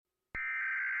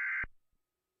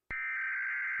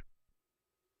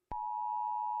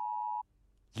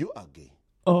You are gay.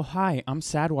 Oh, hi, I'm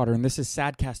Sadwater, and this is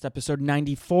Sadcast episode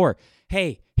 94.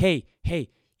 Hey,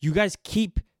 you guys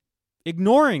keep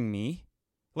ignoring me.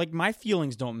 Like, my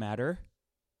feelings don't matter.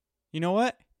 You know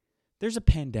what? There's a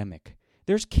pandemic.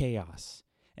 There's chaos.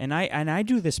 And I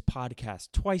do this podcast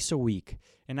twice a week.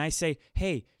 And I say,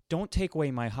 hey, don't take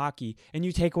away my hockey. And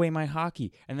you take away my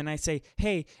hockey. And then I say,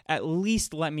 hey, at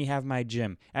least let me have my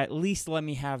gym. At least let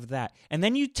me have that. And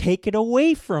then you take it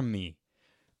away from me.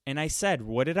 And I said,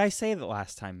 what did I say the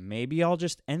last time? Maybe I'll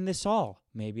just end this all.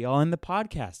 Maybe I'll end the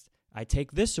podcast. I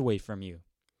take this away from you.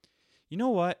 You know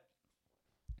what?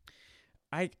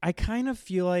 I kind of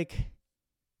feel like,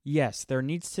 yes, there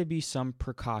needs to be some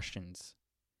precautions.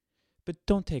 But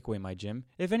don't take away my gym.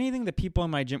 If anything, the people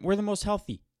in my gym, we're the most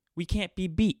healthy. We can't be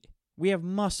beat. We have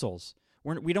muscles.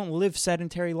 We don't live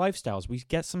sedentary lifestyles. We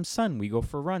get some sun. We go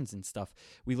for runs and stuff.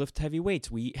 We lift heavy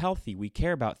weights. We eat healthy. We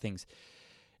care about things.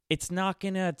 It's not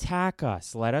going to attack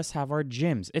us. Let us have our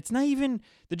gyms. It's not even,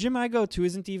 the gym I go to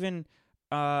isn't even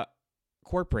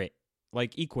corporate,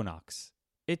 like Equinox.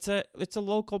 It's a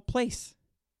local place.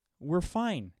 We're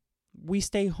fine. We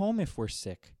stay home if we're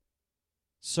sick.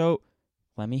 So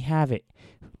let me have it.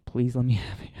 Please let me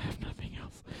have it. I have nothing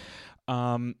else.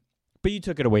 But you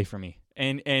took it away from me.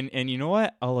 And you know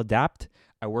what? I'll adapt.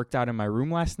 I worked out in my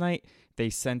room last night. They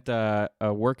sent a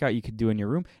workout you could do in your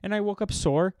room. And I woke up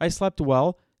sore. I slept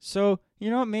well. So,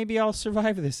 you know what, maybe I'll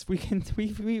survive this. We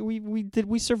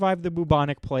survived the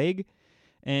bubonic plague.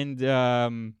 And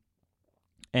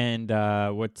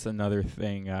what's another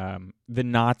thing? The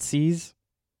Nazis.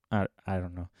 I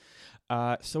don't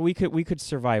know. So we could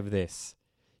survive this.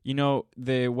 You know,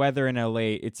 the weather in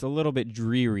LA, it's a little bit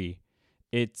dreary.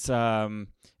 It's a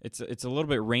little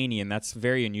bit rainy, and that's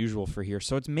very unusual for here.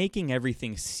 So it's making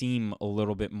everything seem a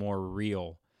little bit more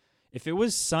real. If it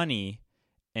was sunny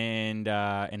and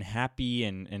happy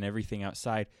and everything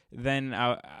outside, then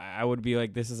I would be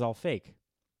like, this is all fake.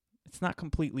 It's not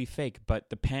completely fake, but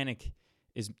the panic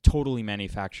is totally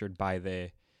manufactured by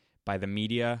the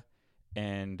media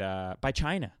and by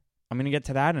China. I'm going to get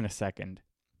to that in a second.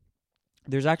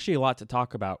 There's actually a lot to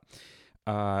talk about.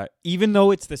 Even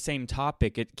though it's the same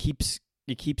topic, it keeps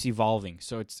evolving.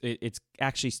 So it's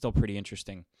actually still pretty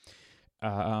interesting.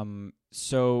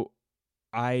 So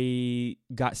I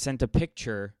got sent a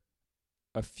picture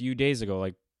a few days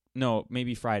ago,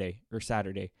 maybe Friday or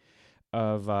Saturday,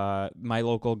 of my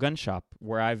local gun shop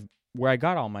where I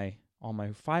got all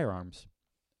my firearms.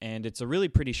 And it's a really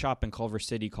pretty shop in Culver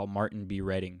City called Martin B.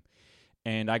 Redding.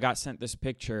 And I got sent this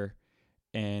picture,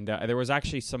 and there was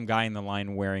actually some guy in the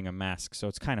line wearing a mask, so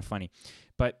it's kind of funny.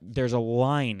 But there's a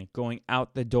line going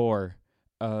out the door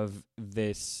of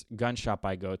this gun shop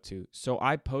I go to. So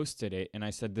I posted it, and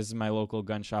I said, this is my local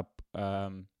gun shop,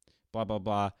 blah, blah,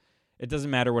 blah. It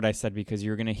doesn't matter what I said because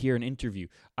you're going to hear an interview.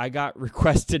 I got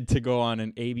requested to go on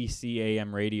an ABC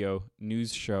AM radio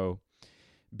news show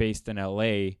based in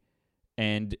LA,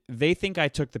 and they think I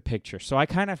took the picture. So I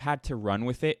kind of had to run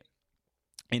with it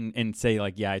and say,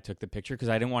 like, yeah, I took the picture because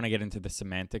I didn't want to get into the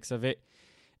semantics of it.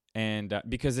 And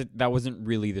because that wasn't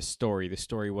really the story. The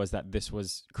story was that this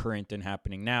was current and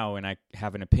happening now, and I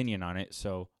have an opinion on it,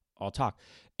 so I'll talk.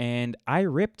 And I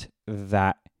ripped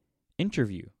that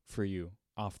interview for you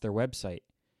off their website.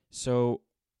 So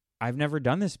I've never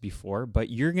done this before, but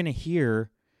you're going to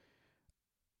hear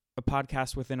a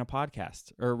podcast within a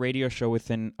podcast, or a radio show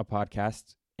within a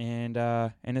podcast, and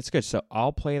it's good. So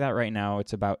I'll play that right now.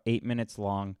 It's about 8 minutes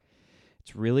long.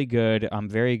 It's really good. I'm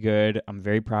very good. I'm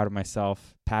very proud of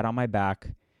myself. Pat on my back.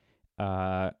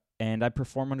 And I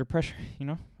perform under pressure. You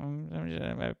know,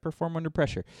 I perform under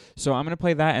pressure. So I'm going to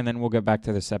play that, and then we'll get back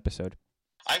to this episode.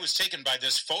 I was taken by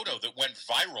this photo that went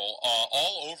viral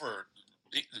all over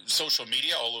social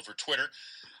media, all over Twitter.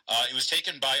 It was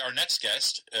taken by our next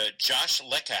guest, Josh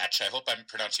Lekach. I hope I'm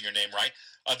pronouncing your name right.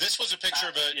 This was a picture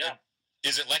of a... Yeah.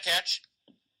 Is it Lekach?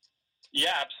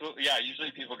 Yeah, absolutely. Yeah,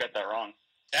 usually people get that wrong.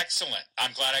 Excellent.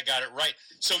 I'm glad I got it right.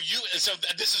 So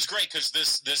this is great because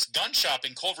this gun shop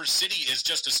in Culver City is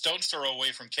just a stone's throw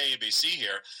away from KABC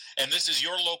here, and this is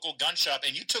your local gun shop,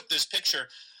 and you took this picture.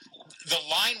 The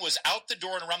line was out the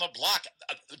door and around the block.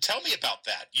 Tell me about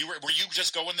that. Were you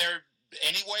just going there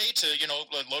anyway to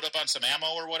load up on some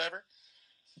ammo or whatever?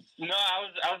 No,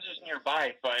 I was just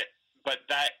nearby, but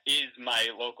that is my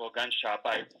local gun shop.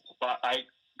 I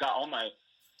got all my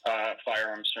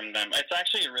firearms from them. It's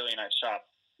actually a really nice shop.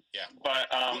 Yeah. But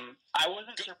I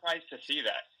wasn't surprised to see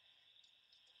that.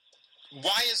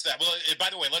 Why is that? Well, by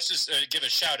the way, let's just give a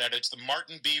shout out. It's the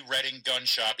Martin B. Redding Gun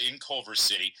Shop in Culver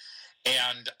City.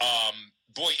 And,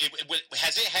 boy,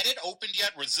 had it opened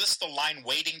yet? Was this the line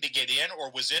waiting to get in,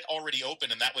 or was it already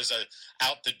open and that was a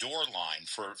out the door line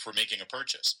for making a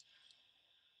purchase?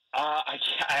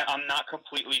 I'm not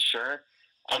completely sure.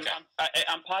 Okay.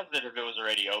 I'm positive it was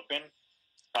already open.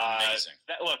 Amazing.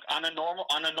 Look, on a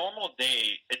normal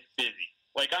day, it's busy.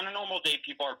 Like on a normal day,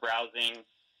 people are browsing,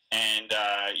 and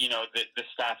the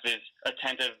staff is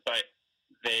attentive, but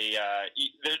there's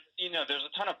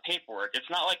a ton of paperwork. It's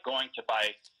not like going to buy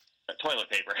toilet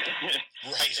paper.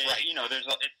 Right.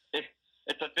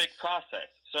 It's a big process.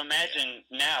 So imagine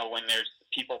now when there's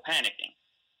people panicking.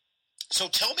 So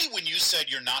tell me, when you said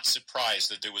you're not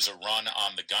surprised that there was a run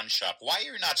on the gun shop, why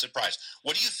are you not surprised?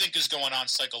 What do you think is going on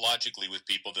psychologically with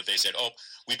people that they said, oh,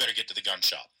 we better get to the gun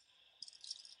shop?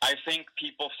 I think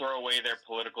people throw away their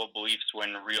political beliefs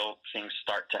when real things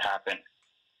start to happen.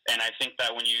 And I think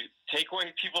that when you take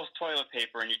away people's toilet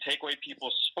paper and you take away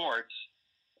people's sports,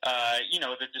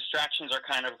 the distractions are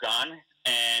kind of gone,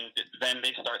 and then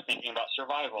they start thinking about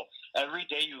survival. Every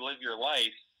day you live your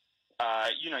life,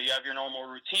 you have your normal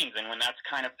routines, and when that's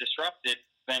kind of disrupted,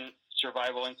 then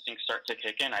survival instincts start to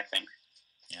kick in, I think.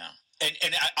 Yeah.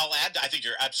 And I'll add, I think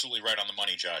you're absolutely right on the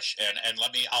money, Josh. And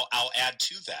I'll add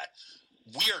to that.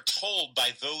 We are told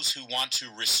by those who want to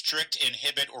restrict,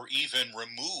 inhibit, or even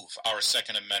remove our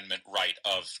Second Amendment right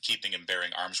of keeping and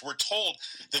bearing arms. We're told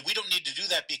that we don't need to do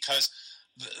that because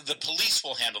the police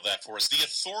will handle that for us. The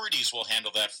authorities will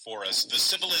handle that for us. The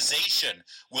civilization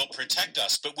will protect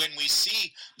us. But when we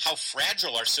see how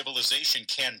fragile our civilization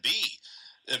can be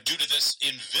due to this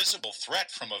invisible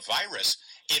threat from a virus,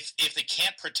 if they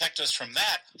can't protect us from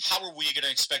that, how are we going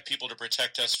to expect people to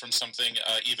protect us from something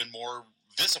even more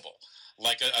visible,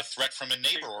 like a threat from a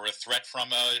neighbor or a threat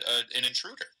from an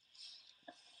intruder?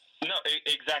 No,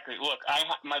 exactly. Look,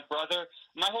 my brother,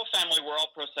 my whole family, we're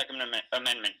all pro-Second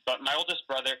Amendment, but my oldest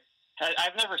brother,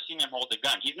 I've never seen him hold a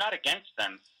gun. He's not against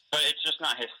them, but it's just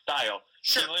not his style.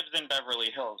 Sure. He lives in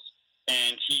Beverly Hills,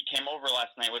 and he came over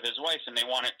last night with his wife, and they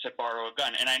wanted to borrow a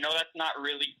gun. And I know that's not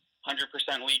really 100%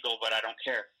 legal, but I don't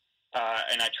care.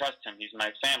 And I trust him. He's my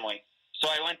family. So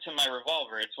I went to my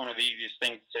revolver. It's one of the easiest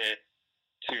things to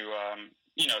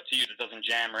use. It doesn't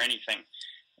jam or anything.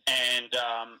 And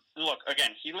look, again,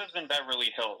 he lives in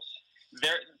Beverly Hills.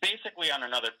 They're basically on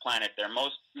another planet there.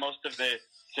 Most of the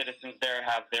citizens there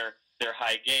have their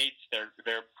high gates, their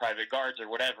private guards or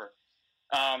whatever.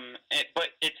 But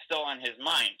it's still on his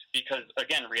mind because,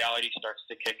 again, reality starts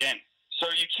to kick in. So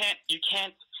you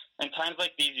can't, in times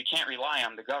like these, you can't rely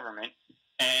on the government.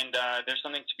 And there's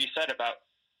something to be said about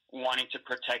wanting to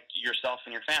protect yourself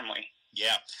and your family.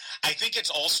 Yeah, I think it's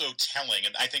also telling,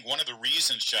 and I think one of the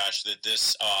reasons, Josh, that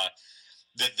this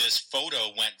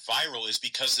photo went viral is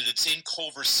because it's in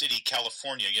Culver City,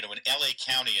 California, in LA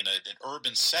County, in an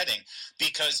urban setting,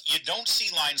 because you don't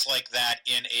see lines like that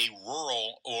in a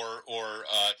rural or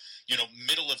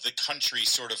middle of the country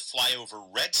sort of flyover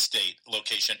red state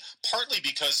location, partly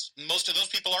because most of those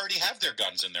people already have their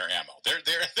guns and their ammo.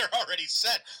 They're already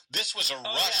set. This was a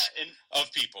rush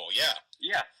of people. Yeah.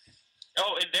 Yeah.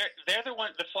 Oh, and they're the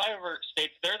ones, the flyover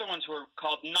states, they're the ones who are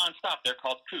called nonstop. They're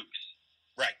called kooks.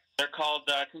 Right. They're called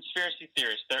conspiracy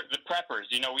theorists. They're the preppers.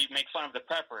 We make fun of the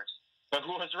preppers. But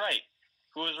who was right?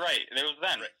 Who was right? It was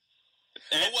them. Right.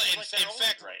 And in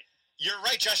fact, right. You're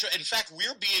right, Joshua. In fact,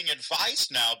 we're being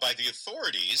advised now by the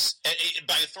authorities,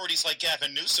 like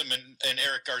Gavin Newsom and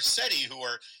Eric Garcetti, who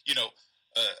are,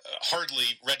 hardly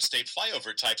red state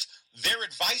flyover types. They're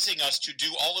advising us to do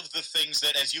all of the things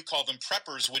that, as you call them,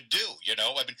 preppers would do.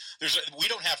 We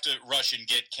don't have to rush and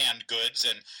get canned goods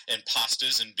and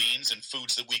pastas and beans and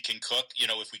foods that we can cook,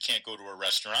 if we can't go to a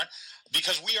restaurant,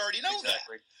 because we already know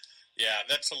exactly. that. Yeah,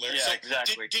 that's hilarious. Yeah, so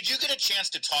exactly. Did you get a chance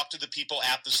to talk to the people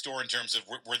at the store in terms of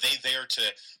were they there to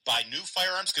buy new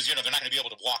firearms? Because they're not going to be able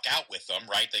to walk out with them,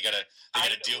 right? They got to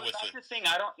deal with that's the thing.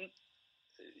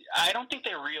 I don't think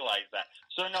they realize that.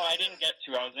 So no, I didn't get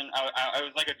to. I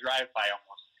was like a drive-by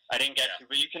almost. I didn't get to,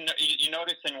 but you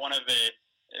notice in one of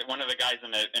the guys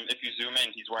if you zoom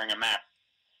in, he's wearing a mask.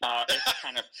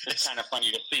 It's kind of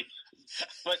funny to see.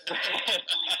 But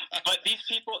these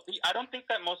people, I don't think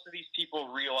that most of these people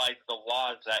realize the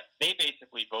laws that they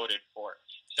basically voted for.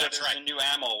 So That's there's right. a new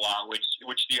ammo law,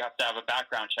 which you have to have a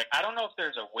background check. I don't know if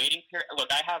there's a waiting period.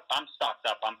 Look, I'm stocked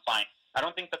up. I'm fine. I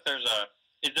don't think that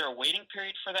is there a waiting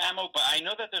period for the ammo? But I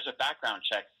know that there's a background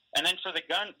check. And then for the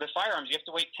firearms, you have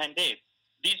to wait 10 days.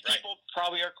 These people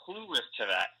probably are clueless to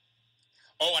that.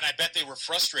 Oh, and I bet they were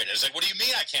frustrated. It's like, what do you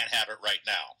mean I can't have it right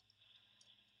now?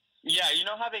 Yeah, you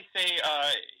know how they say,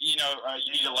 you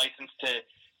need a license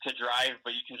to drive,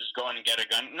 but you can just go in and get a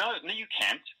gun? No, you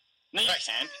can't. No, you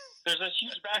can't. There's a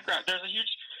huge background. There's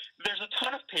a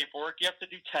ton of paperwork. You have to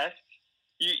do tests.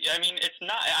 I mean, it's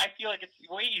not. I feel like it's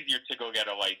way easier to go get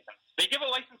a license. They give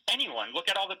a license to anyone. Look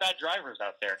at all the bad drivers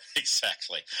out there.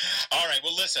 Exactly. All right.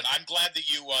 Well, listen, I'm glad that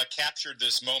you captured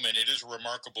this moment. It is a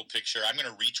remarkable picture. I'm going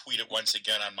to retweet it once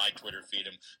again on my Twitter feed,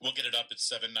 and we'll get it up at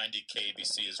 790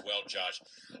 KABC as well, Josh.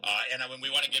 And when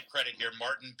we want to give credit here,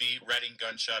 Martin B. Redding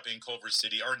Gun Shop in Culver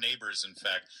City, our neighbors, in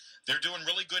fact, they're doing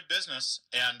really good business,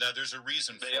 and there's a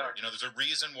reason for it. You know, there's a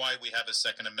reason why we have a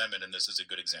Second Amendment, and this is a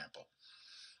good example.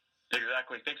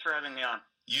 Exactly. Thanks for having me on.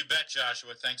 You bet,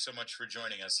 Joshua. Thanks so much for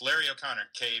joining us. Larry O'Connor,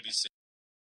 KABC.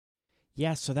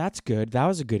 Yeah, so that's good. That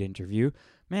was a good interview.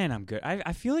 Man, I'm good.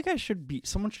 I feel like I should be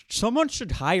someone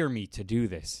should hire me to do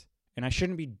this, and I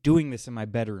shouldn't be doing this in my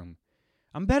bedroom.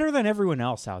 I'm better than everyone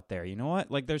else out there. You know what?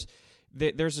 Like there's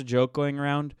a joke going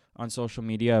around on social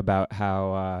media about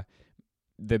how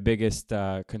the biggest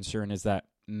concern is that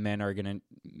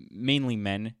mainly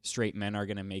men, straight men, are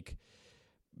gonna make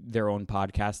their own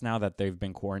podcast now that they've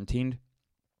been quarantined.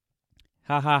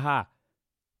 Ha ha ha.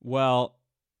 Well,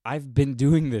 I've been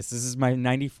doing this. This is my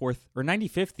 94th or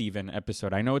 95th even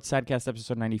episode. I know it's Sadcast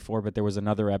episode 94, but there was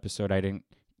another episode I didn't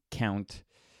count.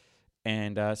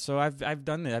 And so I've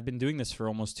done it. I've been doing this for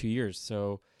almost 2 years.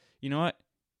 So, you know what?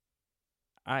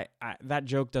 I that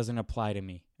joke doesn't apply to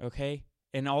me, okay?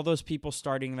 And all those people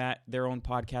starting their own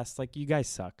podcasts, like, you guys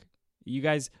suck. You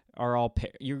guys are all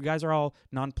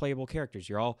non-playable characters.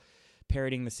 You're all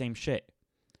parroting the same shit.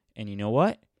 And you know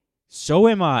what? So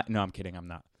am I. No, I'm kidding. I'm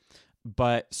not.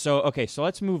 But so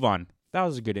let's move on. That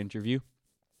was a good interview.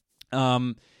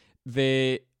 The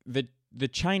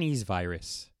Chinese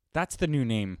virus. That's the new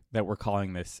name that we're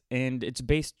calling this, and it's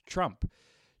based Trump.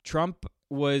 Trump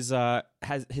was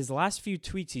has his last few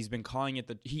tweets. He's been calling it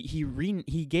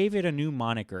he gave it a new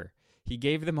moniker. He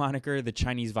gave the moniker the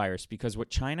Chinese virus because what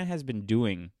China has been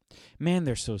doing, man,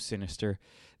 they're so sinister.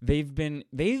 They've been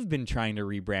trying to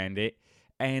rebrand it,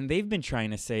 and they've been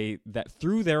trying to say that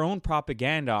through their own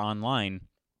propaganda online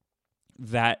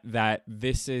that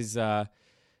this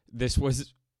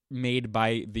was made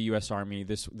by the U.S. Army.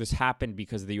 This happened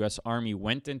because the U.S. Army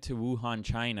went into Wuhan,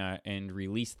 China, and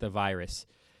released the virus.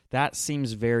 That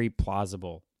seems very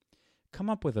plausible. Come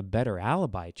up with a better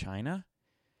alibi, China.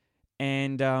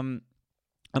 And I'm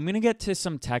going to get to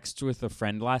some texts with a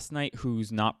friend last night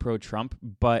who's not pro-Trump,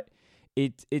 but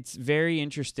it's very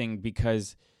interesting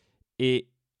because we're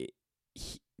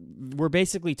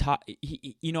basically taught.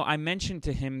 I mentioned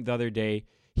to him the other day,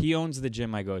 he owns the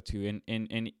gym I go to,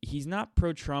 and he's not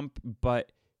pro-Trump,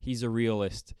 but he's a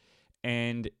realist.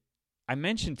 And I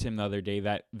mentioned to him the other day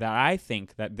that I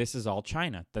think that this is all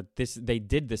China, that they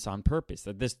did this on purpose,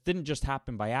 that this didn't just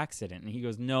happen by accident. And he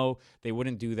goes, no, they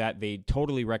wouldn't do that. They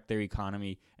totally wrecked their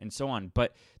economy and so on.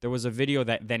 But there was a video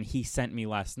that then he sent me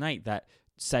last night that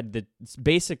said that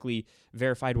basically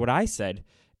verified what I said,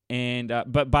 and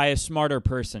but by a smarter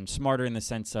person, smarter in the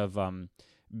sense of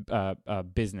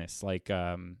business, like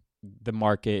the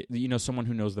market, someone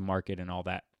who knows the market and all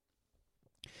that.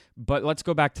 But let's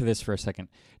go back to this for a second.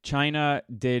 China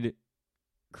did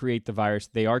create the virus.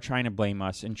 They are trying to blame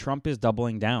us, and Trump is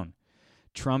doubling down.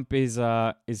 Trump is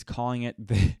calling it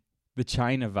the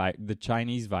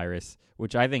Chinese virus,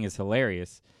 which I think is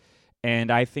hilarious, and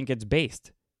I think it's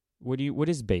based. What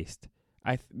is based?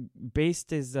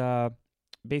 Based is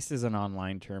an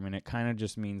online term, and it kind of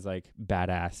just means like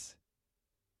badass.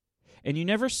 And you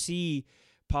never see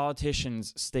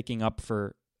politicians sticking up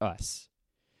for us.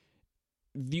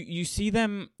 You see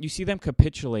them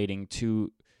capitulating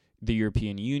to the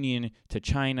European Union, to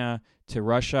China, to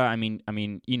Russia. I mean,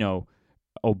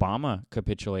 Obama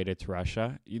capitulated to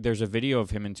Russia. There's a video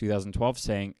of him in 2012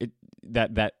 saying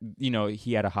that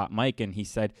he had a hot mic and he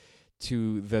said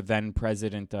to the then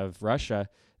president of Russia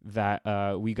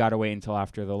that we got to wait until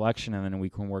after the election and then we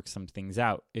can work some things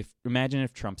out. Imagine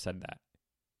if Trump said that.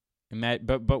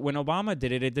 But when Obama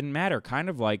did it, it didn't matter. Kind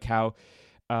of like how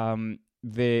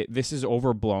this is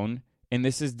overblown and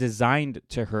this is designed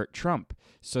to hurt Trump.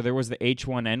 So there was the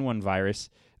H1N1 virus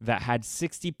that had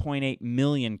 60.8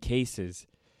 million cases.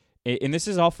 And this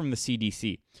is all from the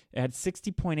CDC. It had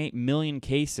 60.8 million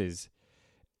cases,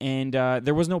 and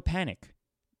there was no panic.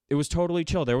 It was totally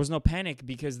chill. There was no panic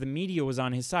because the media was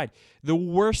on his side. The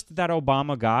worst that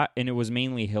Obama got, and it was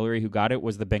mainly Hillary who got it,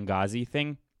 was the Benghazi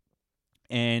thing.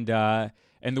 And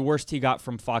the worst he got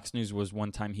from Fox News was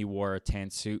one time he wore a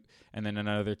tan suit, and then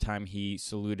another time he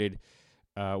saluted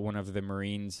one of the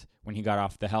Marines when he got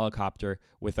off the helicopter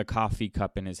with a coffee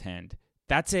cup in his hand.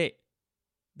 That's it.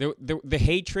 The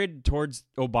hatred towards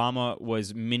Obama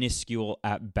was minuscule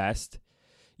at best.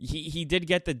 he did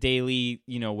get the daily,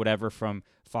 whatever from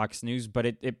Fox News, but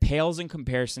it pales in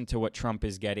comparison to what Trump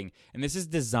is getting. And this is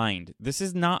designed. This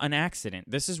is not an accident.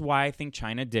 This is why I think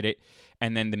China did it,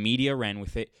 and then the media ran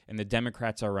with it, and the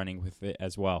Democrats are running with it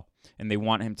as well. And they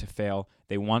want him to fail.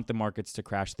 They want the markets to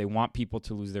crash. They want people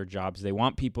to lose their jobs. They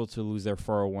want people to lose their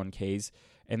 401ks,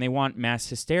 and they want mass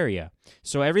hysteria.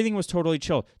 So everything was totally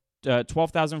chill.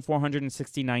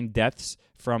 12,469 deaths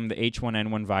from the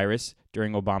H1N1 virus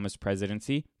during Obama's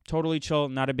presidency. Totally chill,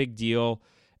 not a big deal.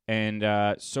 And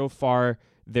so far,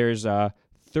 there's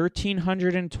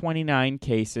 1,329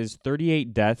 cases,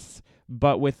 38 deaths.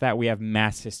 But with that, we have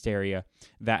mass hysteria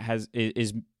that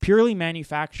is purely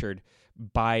manufactured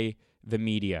by the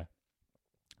media.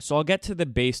 So I'll get to the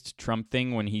based Trump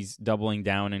thing when he's doubling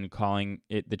down and calling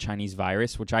it the Chinese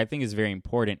virus, which I think is very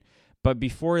important. But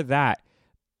before that,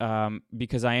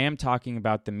 because I am talking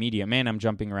about the media. Man, I'm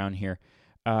jumping around here.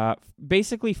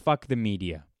 Basically, fuck the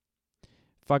media.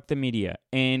 Fuck the media.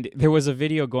 And there was a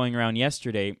video going around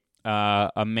yesterday.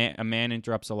 A man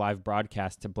interrupts a live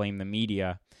broadcast to blame the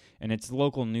media. And it's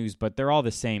local news, but they're all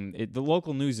the same. The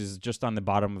local news is just on the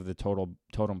bottom of the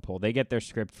totem pole. They get their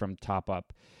script from top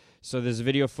up. So there's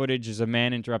video footage. There's a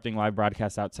man interrupting live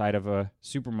broadcast outside of a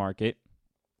supermarket.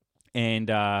 And,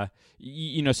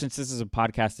 since this is a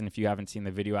podcast and if you haven't seen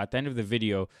the video, at the end of the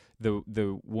video,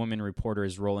 the woman reporter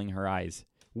is rolling her eyes.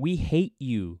 We hate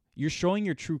you. You're showing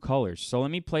your true colors. So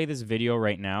let me play this video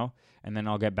right now, and then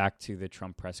I'll get back to the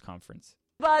Trump press conference.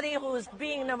 Everybody who's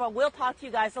being number, we'll talk to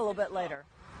you guys a little bit later.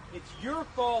 It's your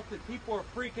fault that people are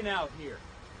freaking out here.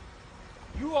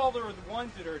 You all are the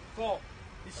ones that are at fault.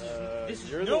 This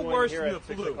is no worse than the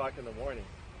flu. 6 o'clock in the morning.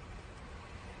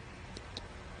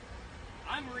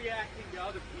 I'm reacting to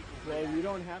other people. Well, you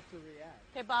don't have to react.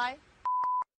 Okay, bye.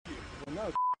 Well,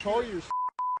 no, control your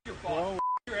Your fault.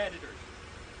 Your editors.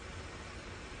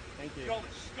 Thank you. You're all the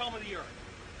scum of the earth.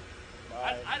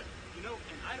 Bye. And I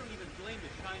don't even blame the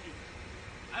Chinese.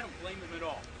 I don't blame them at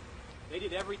all. They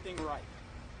did everything right.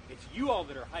 It's you all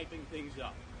that are hyping things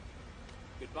up.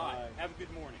 Goodbye. Bye. Have a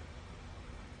good morning.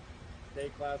 Stay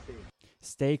classy.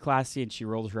 Stay classy, and she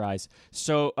rolled her eyes.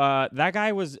 So that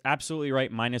guy was absolutely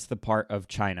right, minus the part of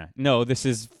China. No, this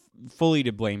is fully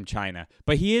to blame China.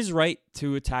 But he is right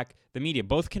to attack the media.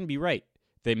 Both can be right.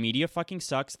 The media fucking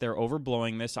sucks. They're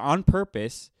overblowing this on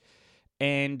purpose.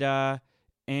 And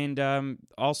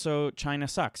also China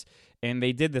sucks. And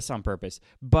they did this on purpose.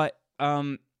 But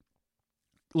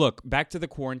look, back to the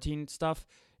quarantine stuff.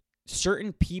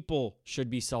 Certain people should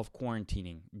be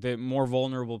self-quarantining, the more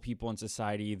vulnerable people in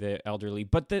society, the elderly.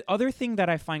 But the other thing that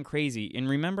I find crazy, and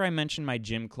remember I mentioned my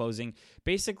gym closing,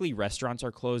 basically restaurants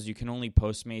are closed. You can only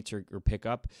Postmates or pick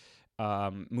up.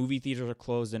 Movie theaters are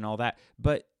closed and all that.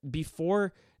 But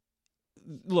before,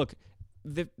 look,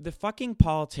 the fucking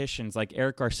politicians like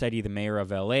Eric Garcetti, the mayor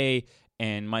of L.A.,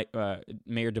 and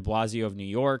Mayor de Blasio of New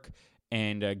York,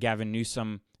 and Gavin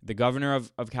Newsom, the governor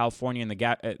of California, and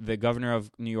the governor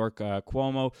of New York,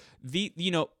 Cuomo,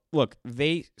 look,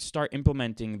 they start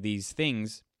implementing these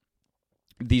things,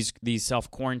 these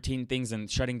self-quarantine things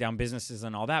and shutting down businesses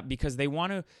and all that because they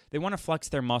want to flex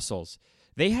their muscles.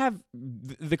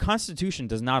 The Constitution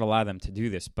does not allow them to do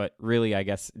this, but really, I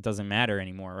guess it doesn't matter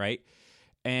anymore, right?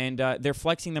 And they're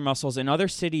flexing their muscles, and other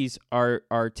cities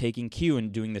are taking cue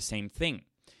and doing the same thing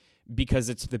because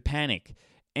it's the panic.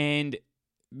 And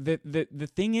the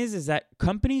thing is that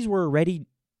companies were already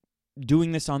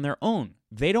doing this on their own.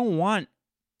 They don't want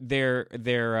their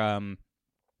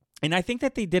and I think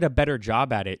that they did a better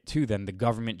job at it too than the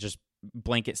government just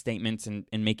blanket statements and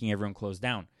making everyone close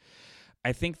down.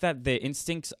 I think that the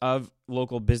instincts of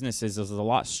local businesses is a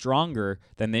lot stronger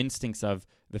than the instincts of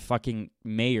the fucking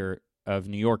mayor of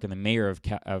New York and the mayor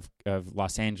of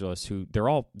Los Angeles, who they're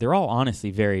all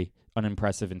honestly very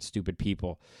unimpressive and stupid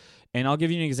people. And I'll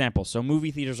give you an example. So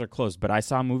movie theaters are closed, but I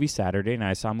saw a movie Saturday and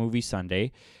I saw a movie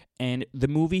Sunday, and the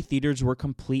movie theaters were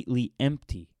completely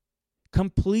empty.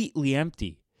 Completely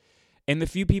empty. And the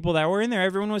few people that were in there,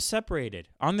 everyone was separated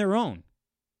on their own.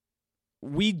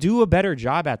 We do a better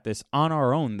job at this on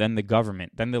our own than the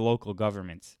government, than the local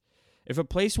governments. If a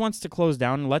place wants to close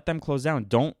down, let them close down.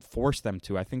 Don't force them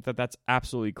to. I think that that's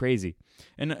absolutely crazy.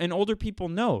 And older people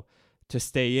know to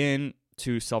stay in,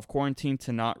 to self-quarantine,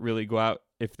 to not really go out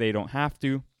if they don't have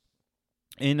to.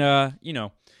 And,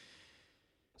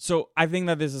 so I think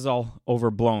that this is all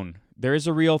overblown. There is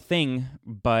a real thing,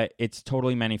 but it's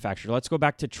totally manufactured. Let's go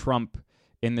back to Trump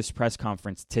in this press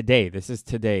conference today. This is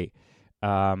today.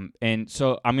 And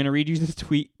so I'm going to read you the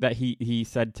tweet that he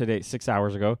said today, 6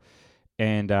 hours ago.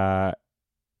 And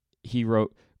he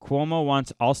wrote, Cuomo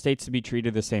wants all states to be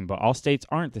treated the same, but all states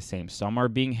aren't the same. Some are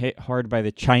being hit hard by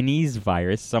the Chinese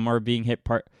virus. Some are being hit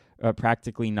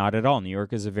practically not at all. New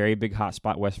York is a very big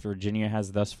hotspot. West Virginia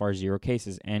has thus far 0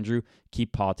 cases. Andrew,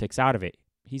 keep politics out of it.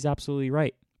 He's absolutely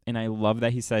right. And I love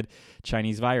that he said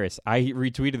Chinese virus. I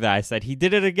retweeted that. I said, he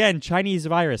did it again. Chinese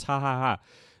virus. Ha, ha, ha.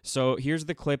 So here's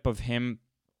the clip of him,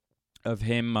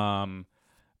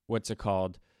 what's it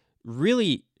called?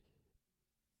 Really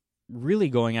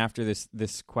going after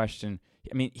this question.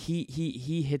 I mean,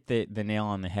 he hit the nail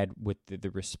on the head with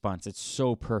the response. It's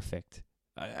so perfect.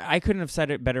 I couldn't have said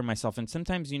it better myself. And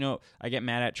sometimes, I get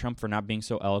mad at Trump for not being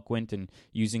so eloquent and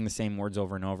using the same words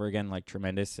over and over again, like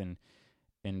tremendous and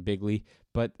bigly.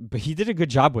 But he did a good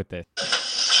job with it.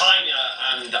 China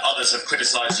and others have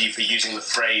criticized you for using the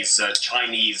phrase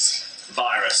Chinese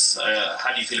virus.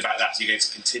 How do you feel about that? Are you going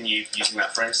to continue using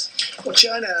that phrase? Well,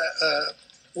 China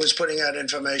was putting out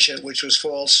information which was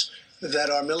false, that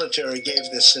our military gave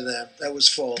this to them. That was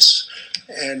false.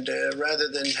 And rather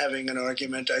than having an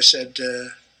argument, I said,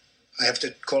 I have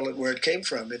to call it where it came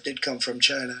from. It did come from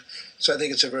China. So I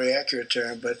think it's a very accurate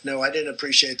term. But no, I didn't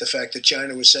appreciate the fact that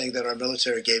China was saying that our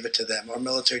military gave it to them. Our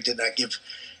military did not give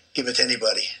it to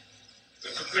anybody.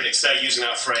 Critics say using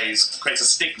that phrase creates a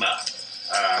stigma.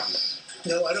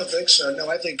 No, I don't think so. No,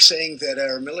 I think saying that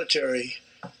our military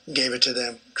gave it to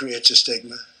them creates a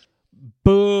stigma.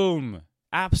 Boom.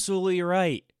 Absolutely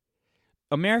right.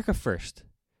 America first.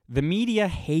 The media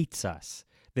hates us.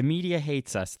 The media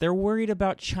hates us. They're worried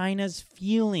about China's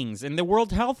feelings. And the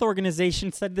World Health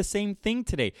Organization said the same thing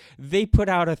today. They put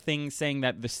out a thing saying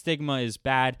that the stigma is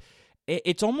bad.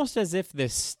 It's almost as if the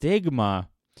stigma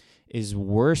is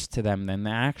worse to them than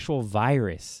the actual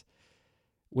virus,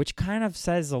 which kind of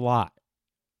says a lot.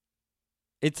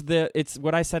 It's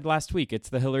what I said last week. It's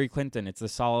the Hillary Clinton. It's the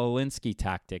Saul Alinsky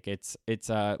tactic. It's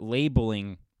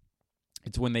labeling.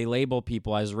 It's when they label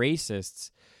people as racists,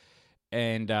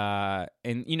 and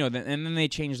then they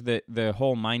change the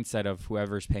whole mindset of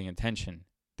whoever's paying attention.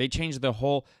 They change the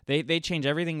whole. They change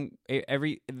everything.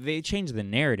 They change the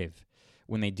narrative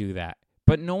when they do that.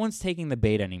 But no one's taking the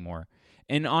bait anymore.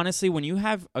 And honestly, when you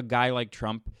have a guy like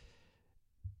Trump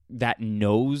that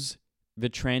knows the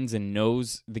trends and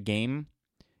knows the game,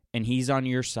 and he's on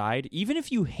your side, even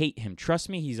if you hate him, trust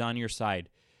me, he's on your side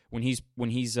when he's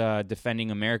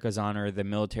defending America's honor, the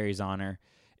military's honor,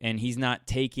 and he's not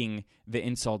taking the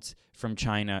insults from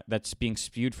China that's being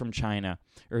spewed from China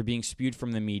or being spewed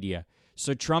from the media.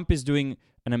 So Trump is doing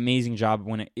an amazing job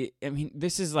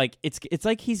this is like it's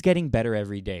like he's getting better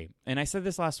every day. And I said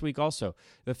this last week also.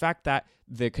 The fact that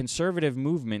the conservative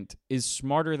movement is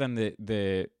smarter than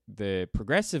the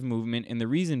progressive movement, and the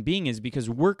reason being is because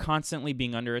we're constantly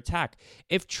being under attack.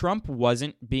 If Trump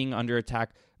wasn't being under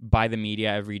attack by the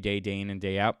media every day, day in and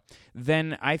day out,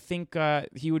 then I think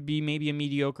he would be maybe a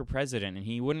mediocre president, and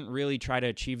he wouldn't really try to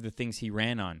achieve the things he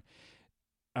ran on.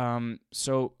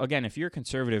 So again, if you're a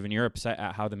conservative and you're upset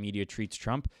at how the media treats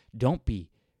Trump, don't be.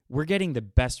 We're getting the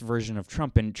best version of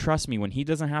Trump. And trust me, when he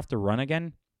doesn't have to run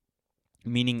again,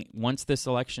 meaning once this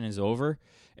election is over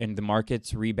and the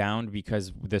markets rebound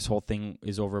because this whole thing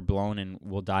is overblown and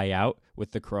will die out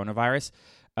with the coronavirus,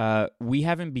 we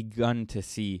haven't begun to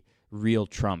see real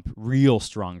Trump, real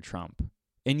strong Trump.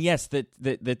 And yes, the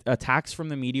attacks from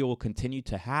the media will continue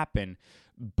to happen,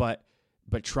 but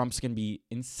Trump's going to be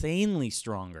insanely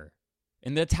stronger.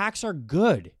 And the attacks are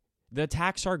good. The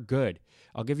attacks are good.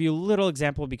 I'll give you a little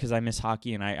example because I miss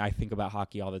hockey and I think about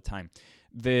hockey all the time.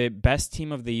 The best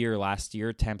team of the year last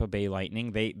year, Tampa Bay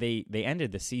Lightning, they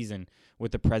ended the season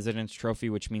with the President's Trophy,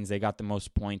 which means they got the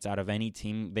most points out of any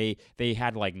team. They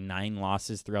had like 9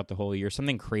 losses throughout the whole year,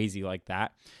 something crazy like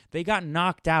that. They got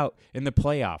knocked out in the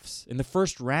playoffs in the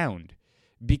first round.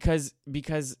 Because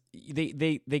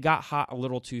they got hot a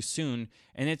little too soon,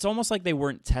 and it's almost like they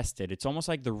weren't tested. It's almost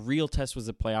like the real test was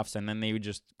the playoffs, and then they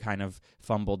just kind of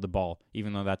fumbled the ball,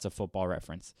 even though that's a football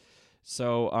reference.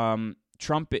 So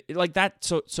Trump, like that.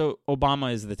 So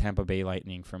Obama is the Tampa Bay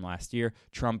Lightning from last year.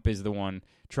 Trump is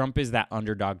that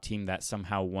underdog team that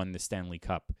somehow won the Stanley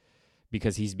Cup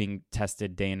because he's being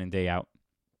tested day in and day out.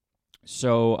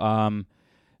 So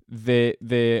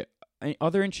the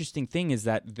other interesting thing is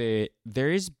that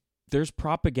there's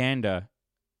propaganda.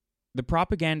 The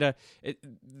propaganda,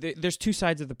 there's two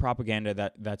sides of the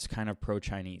propaganda that's kind of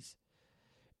pro-Chinese.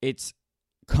 It's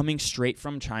coming straight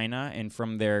from China and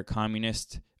from their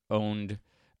communist-owned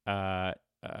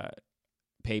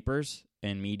papers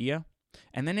and media.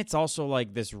 And then it's also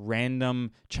like this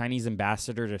random Chinese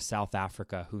ambassador to South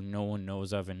Africa who no one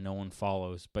knows of and no one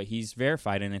follows, but he's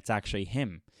verified and it's actually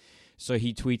him. So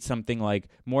he tweets something like,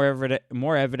 more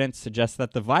evidence suggests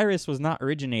that the virus was not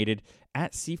originated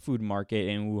at seafood market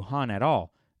in Wuhan at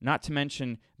all. Not to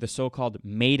mention the so-called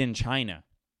made in China.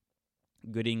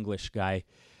 Good English guy.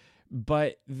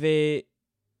 But this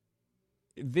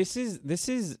is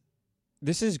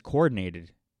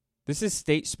coordinated. This is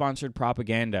state-sponsored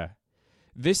propaganda.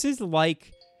 This is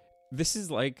like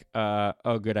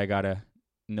oh good, I got a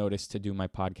notice to do my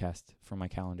podcast for my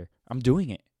calendar. I'm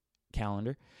doing it.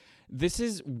 Calendar. This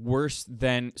is worse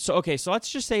than so let's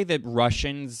just say that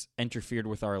Russians interfered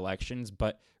with our elections,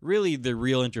 but really the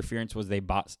real interference was they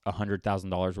bought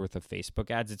 $100,000 worth of Facebook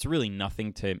ads. It's really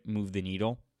nothing to move the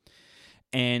needle.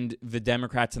 And the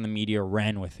Democrats and the media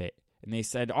ran with it. And they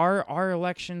said, our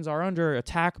elections are under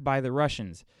attack by the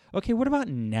Russians. Okay, what about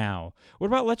now? What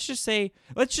about let's just say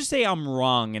I'm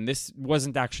wrong and this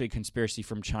wasn't actually a conspiracy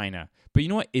from China. But you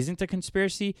know what isn't a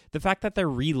conspiracy? The fact that they're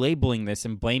relabeling this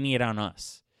and blaming it on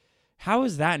us. How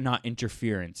is that not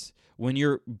interference? When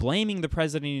you're blaming the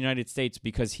President of the United States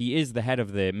because he is the head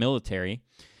of the military,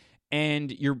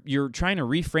 and you're trying to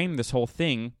reframe this whole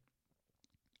thing,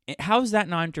 how is that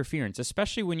not interference?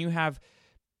 Especially when you have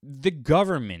the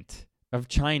government of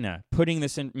China putting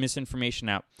this misinformation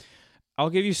out.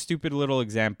 I'll give you a stupid little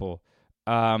example.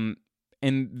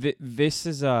 This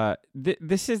is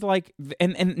like,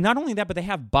 and not only that, but they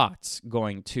have bots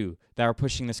going too that are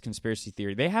pushing this conspiracy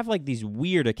theory. They have like these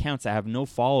weird accounts that have no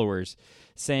followers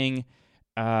saying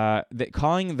that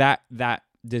calling that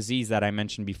disease that I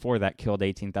mentioned before that killed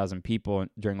 18,000 people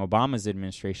during Obama's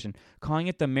administration, calling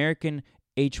it the American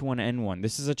H1N1.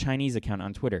 This is a Chinese account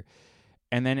on Twitter.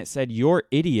 And then it said, "You're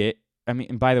idiot." I mean,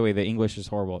 and by the way, the English is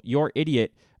horrible. "You're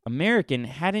idiot. American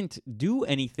hadn't do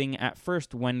anything at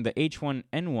first when the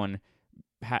H1N1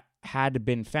 had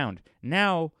been found.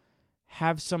 Now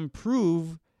have some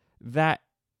proof that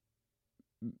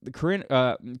the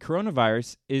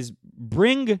coronavirus is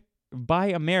bring by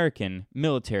American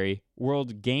military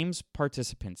World Games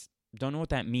participants." Don't know what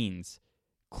that means.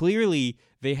 Clearly,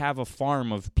 they have a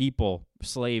farm of people,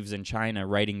 slaves in China,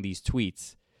 writing these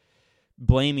tweets,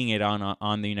 blaming it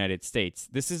on the United States.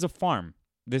 This is a farm.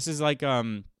 This is like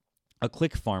a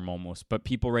click farm almost, but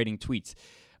people writing tweets.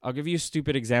 I'll give you a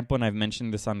stupid example, and I've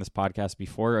mentioned this on this podcast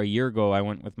before. A year ago, I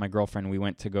went with my girlfriend. We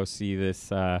went to go see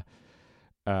this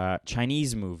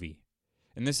Chinese movie.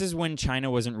 And this is when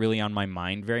China wasn't really on my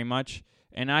mind very much.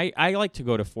 And I like to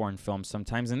go to foreign films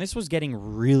sometimes, and this was getting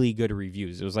really good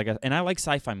reviews. It was like and I like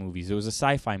sci-fi movies. It was a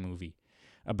sci-fi movie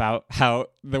about how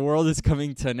the world is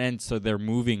coming to an end, so they're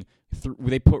moving through.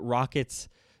 They put rockets,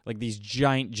 like these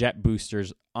giant jet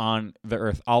boosters, on the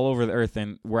Earth, all over the Earth,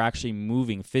 and we're actually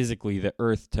moving physically the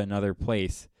Earth to another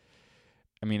place.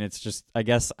 I mean, it's just, I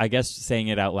guess saying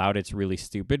it out loud, it's really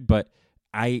stupid, but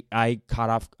I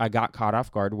got caught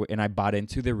off guard, and I bought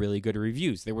into the really good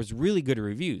reviews. There was really good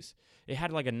reviews. It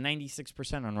had like a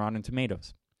 96% on Rotten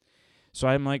Tomatoes. So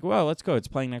I'm like, well, let's go. It's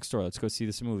playing next door. Let's go see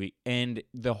this movie. And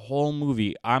the whole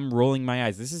movie, I'm rolling my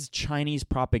eyes. This is Chinese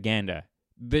propaganda.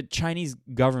 The Chinese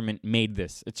government made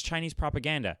this. It's Chinese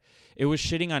propaganda. It was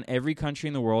shitting on every country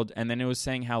in the world, and then it was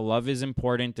saying how love is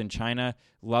important, and China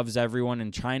loves everyone,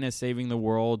 and China is saving the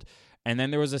world. And then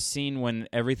there was a scene when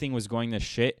everything was going to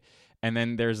shit, and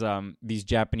then there's these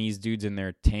Japanese dudes in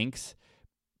their tanks,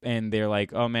 and they're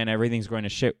like, oh man, everything's going to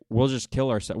shit. We'll just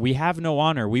kill ourselves. We have no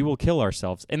honor. We will kill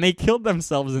ourselves. And they killed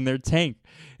themselves in their tank.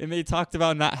 And they talked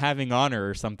about not having honor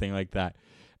or something like that.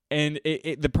 And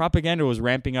the propaganda was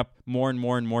ramping up more and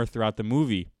more and more throughout the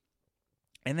movie.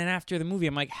 And then after the movie,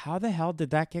 I'm like, how the hell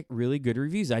did that get really good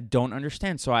reviews? I don't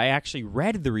understand. So I actually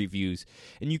read the reviews.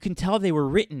 And you can tell they were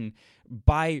written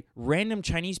by random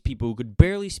Chinese people who could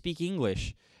barely speak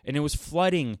English. And it was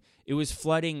flooding.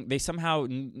 They somehow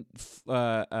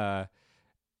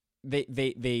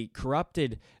they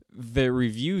corrupted the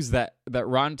reviews that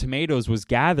Rotten Tomatoes was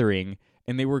gathering,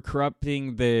 and they were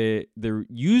corrupting the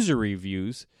user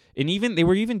reviews. And they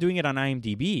were even doing it on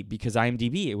IMDb, because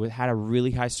IMDb had a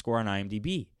really high score on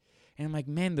IMDb. And I'm like,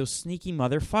 man, those sneaky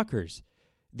motherfuckers!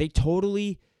 They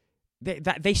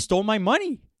stole my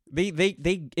money. They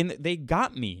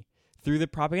got me through the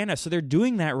propaganda. So they're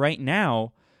doing that right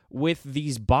now with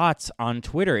these bots on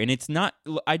Twitter. And it's not,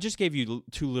 I just gave you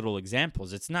two little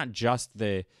examples. It's not just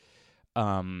the,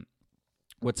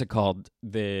 what's it called?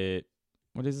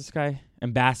 What is this guy?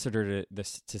 Ambassador to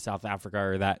South Africa,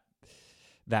 or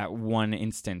that one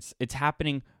instance. It's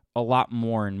happening a lot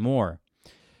more and more.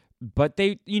 But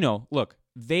they, look,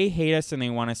 they hate us and they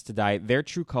want us to die. Their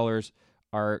true colors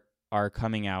are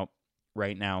coming out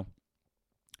right now.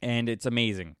 And it's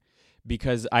amazing.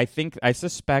 Because I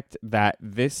suspect that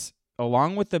this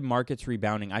along with the markets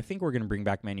rebounding, I think we're going to bring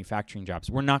back manufacturing jobs.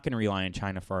 We're not going to rely on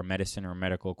China for our medicine or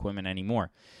medical equipment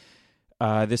anymore.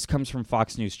 This comes from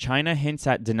Fox News. China hints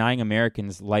at denying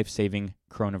Americans life-saving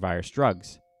coronavirus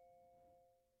drugs.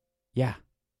 Yeah,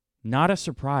 not a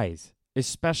surprise,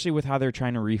 especially with how they're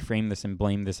trying to reframe this and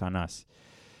blame this on us.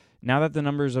 Now that the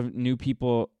numbers of new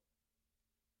people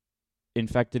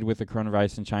infected with the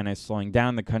coronavirus in China is slowing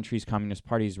down, the country's Communist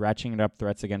Party is ratcheting up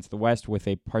threats against the West with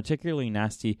a particularly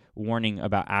nasty warning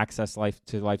about access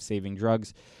to life-saving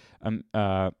drugs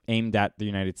aimed at the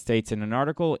United States. In an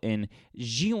article in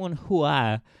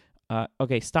Xinhua,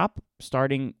 okay, stop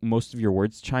starting most of your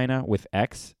words, China, with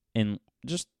X, and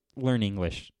just learn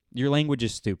English. Your language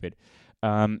is stupid.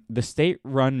 The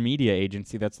state-run media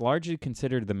agency that's largely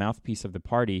considered the mouthpiece of the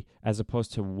party as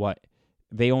opposed to what?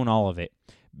 They own all of it.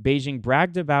 Beijing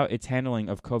bragged about its handling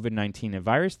of COVID-19, a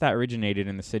virus that originated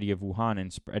in the city of Wuhan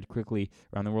and spread quickly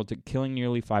around the world, killing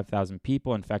nearly 5,000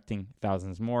 people, infecting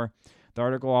thousands more. The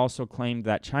article also claimed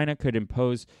that China could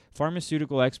impose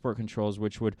pharmaceutical export controls,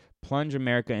 which would plunge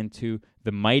America into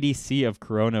the mighty sea of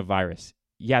coronavirus.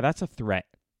 Yeah, that's a threat.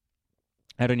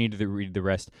 I don't need to read the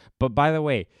rest. But by the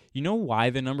way, you know why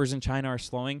the numbers in China are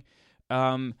slowing?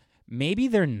 Maybe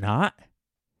they're not.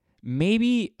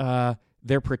 Maybe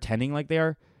they're pretending like they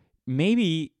are.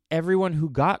 Maybe everyone who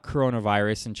got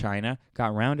coronavirus in China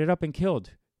got rounded up and killed.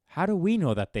 How do we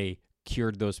know that they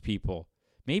cured those people?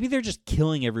 Maybe they're just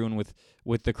killing everyone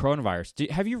with the coronavirus.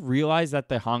 Have you realized that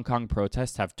the Hong Kong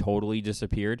protests have totally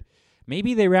disappeared?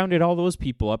 Maybe they rounded all those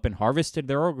people up and harvested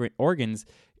their organs,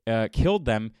 killed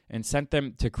them, and sent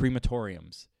them to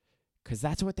crematoriums. Because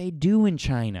that's what they do in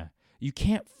China. You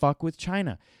can't fuck with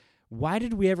China. Why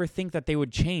did we ever think that they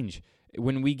would change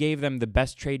when we gave them the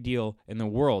best trade deal in the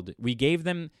world? We gave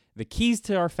them the keys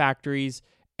to our factories,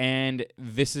 and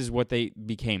this is what they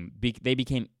became. They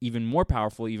became even more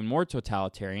powerful, even more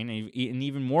totalitarian, and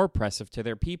even more oppressive to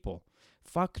their people.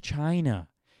 Fuck China.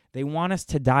 They want us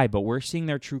to die, but we're seeing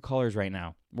their true colors right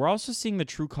now. We're also seeing the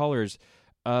true colors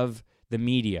of the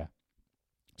media.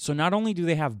 So not only do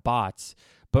they have bots,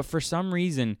 but for some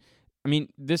reason, I mean,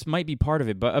 this might be part of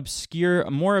it, but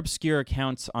more obscure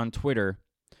accounts on Twitter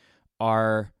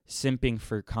are simping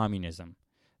for communism.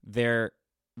 They're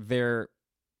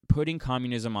putting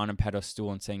communism on a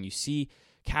pedestal and saying, you see,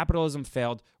 capitalism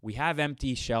failed. We have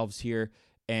empty shelves here,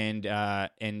 and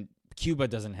Cuba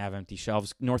doesn't have empty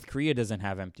shelves. North Korea doesn't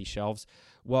have empty shelves.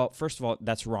 Well, first of all,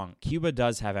 that's wrong. Cuba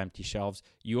does have empty shelves.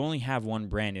 You only have one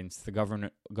brand, and it's the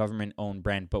government-owned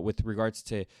brand. But with regards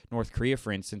to North Korea,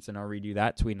 for instance, and I'll read you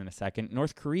that tweet in a second,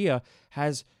 North Korea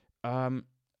has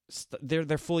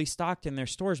they're fully stocked in their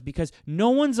stores because no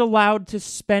one's allowed to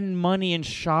spend money and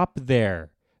shop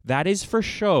there. That is for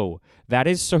show. That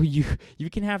is so you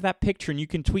can have that picture and you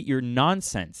can tweet your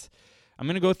nonsense. I'm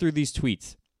going to go through these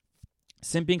tweets.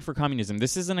 Simping for communism.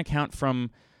 This is an account from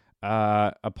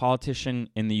a politician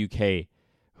in the UK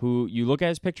who you look at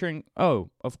his picture and,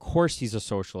 oh, of course he's a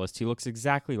socialist. He looks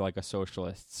exactly like a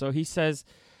socialist. So he says,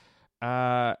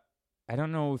 I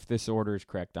don't know if this order is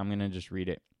correct. I'm going to just read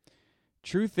it.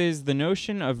 Truth is, the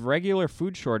notion of regular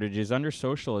food shortages under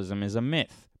socialism is a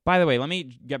myth. By the way, let me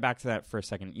get back to that for a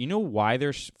second. You know why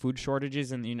there's food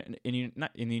shortages in the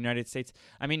United States?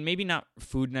 I mean, maybe not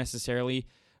food necessarily,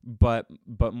 but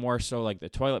more so like the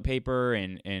toilet paper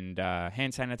and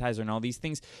hand sanitizer and all these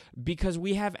things, because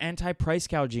we have anti-price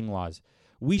gouging laws.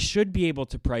 We should be able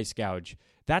to price gouge.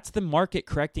 That's the market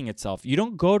correcting itself. You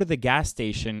don't go to the gas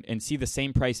station and see the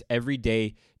same price every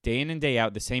day, day in and day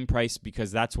out, the same price,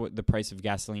 because that's what the price of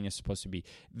gasoline is supposed to be.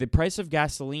 The price of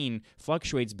gasoline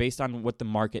fluctuates based on what the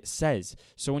market says.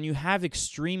 So when you have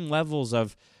extreme levels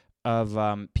of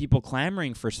people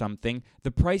clamoring for something,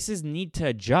 the prices need to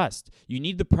adjust. You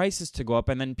need the prices to go up,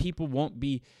 and then people won't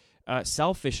be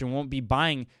selfish and won't be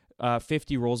buying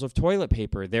 50 rolls of toilet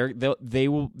paper. They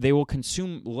will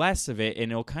consume less of it,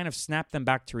 and it'll kind of snap them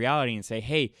back to reality and say,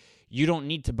 hey, you don't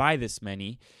need to buy this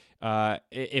many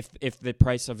if the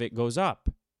price of it goes up.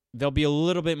 They'll be a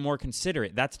little bit more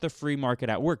considerate. That's the free market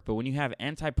at work. But when you have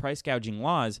anti-price gouging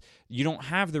laws, you don't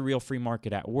have the real free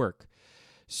market at work.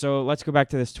 So let's go back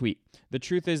to this tweet. The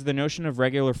truth is, the notion of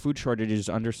regular food shortages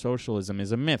under socialism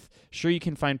is a myth. Sure, you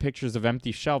can find pictures of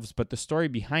empty shelves, but the story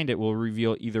behind it will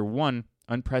reveal either one,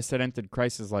 unprecedented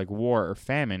crisis like war or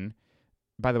famine.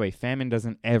 By the way, famine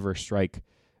doesn't ever strike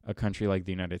a country like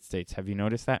the United States. Have you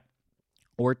noticed that?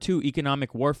 Or two,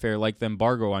 economic warfare like the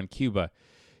embargo on Cuba.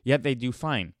 Yet they do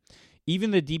fine.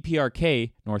 Even the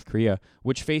DPRK, North Korea,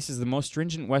 which faces the most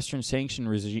stringent Western sanction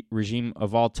regime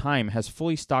of all time, has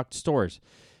fully stocked stores.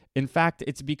 In fact,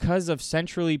 it's because of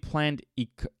centrally planned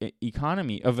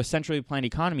economy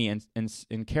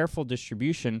and careful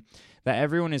distribution that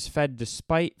everyone is fed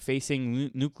despite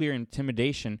facing nuclear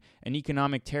intimidation and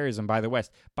economic terrorism by the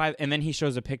West. And then he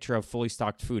shows a picture of fully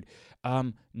stocked food.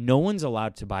 No one's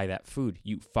allowed to buy that food,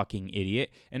 you fucking idiot.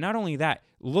 And not only that,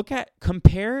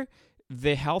 compare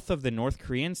the health of the North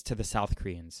Koreans to the South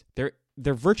Koreans. They're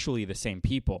virtually the same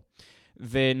people.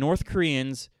 The North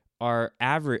Koreans are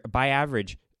by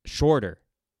average shorter.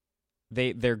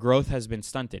 Their growth has been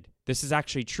stunted. This is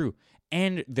actually true.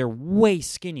 And they're way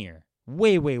skinnier.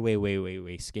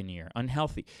 Way skinnier.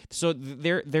 Unhealthy. So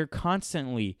they're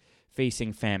constantly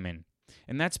facing famine.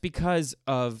 And that's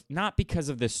not because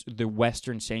of the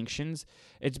Western sanctions.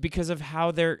 It's because of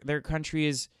how their country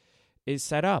is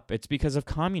set up. It's because of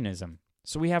communism.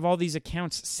 So we have all these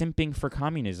accounts simping for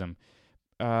communism.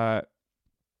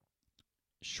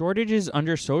 Shortages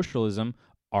under socialism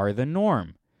are the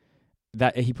norm.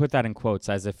 That he put that in quotes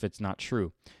as if it's not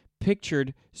true.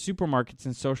 Pictured supermarkets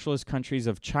in socialist countries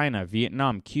of China,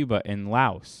 Vietnam, Cuba, and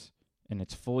Laos. And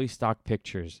it's fully stocked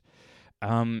pictures.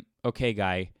 Okay,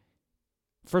 guy.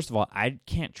 First of all, I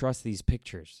can't trust these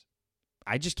pictures.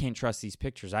 I just can't trust these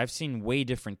pictures. I've seen way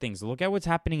different things. Look at what's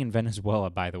happening in Venezuela,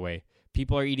 by the way.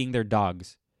 People are eating their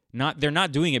dogs. They're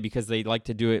not doing it because they like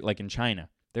to do it like in China.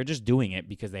 They're just doing it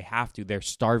because they have to. They're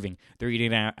starving. They're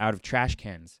eating out of trash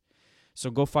cans. So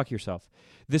go fuck yourself.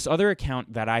 This other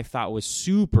account that I thought was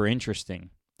super interesting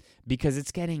because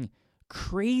it's getting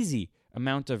crazy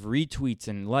amount of retweets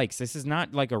and likes. This is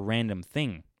not like a random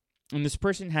thing. And this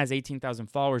person has 18,000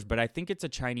 followers, but I think it's a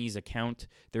Chinese account.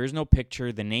 There is no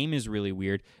picture. The name is really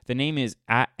weird. The name is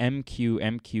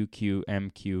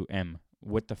 @MQMQQMQM.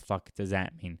 What the fuck does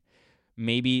that mean?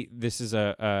 Maybe this is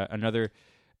another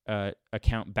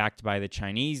account backed by the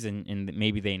Chinese, and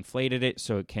maybe they inflated it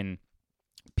so it can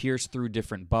pierce through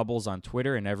different bubbles on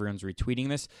Twitter, and everyone's retweeting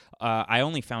this. I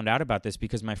only found out about this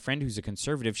because my friend who's a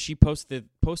conservative, she posted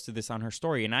this on her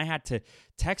story, and I had to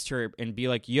text her and be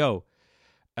like, yo,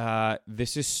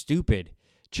 this is stupid.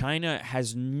 China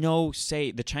has no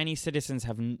say. The Chinese citizens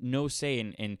have no say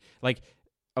in like,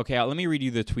 okay, let me read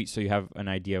you the tweet so you have an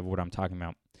idea of what I'm talking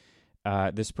about.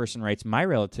 This person writes, my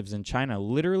relatives in China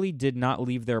literally did not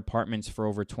leave their apartments for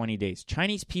over 20 days.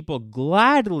 Chinese people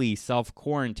gladly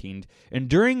self-quarantined,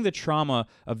 enduring the trauma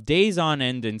of days on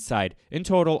end inside. In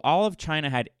total, all of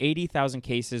China had 80,000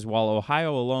 cases, while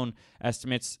Ohio alone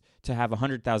estimates to have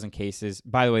 100,000 cases.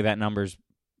 By the way, that number's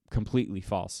completely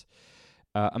false.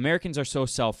 Americans are so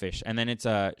selfish. And then it's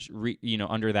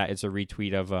under that, it's a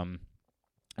retweet of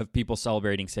people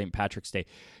celebrating St. Patrick's Day.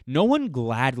 No one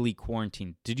gladly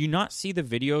quarantined. Did you not see the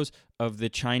videos of the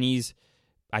Chinese,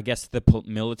 I guess the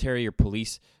military or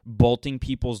police, bolting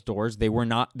people's doors? They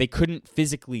couldn't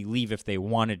physically leave if they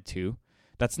wanted to.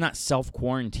 That's not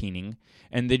self-quarantining.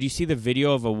 And did you see the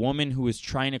video of a woman who was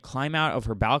trying to climb out of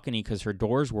her balcony because her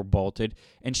doors were bolted,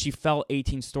 and she fell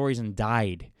 18 stories and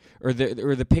died? Or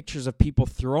the pictures of people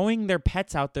throwing their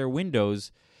pets out their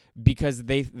windows because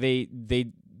they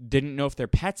didn't know if their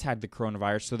pets had the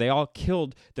coronavirus, so they all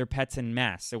killed their pets en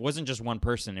masse. It wasn't just one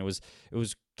person. It was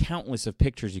countless of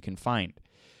pictures you can find.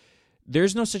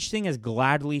 There's no such thing as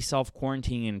gladly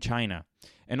self-quarantining in China.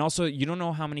 And also, you don't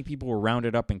know how many people were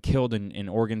rounded up and killed and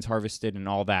organs harvested and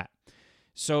all that.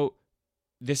 So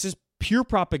this is pure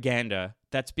propaganda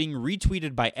that's being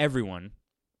retweeted by everyone.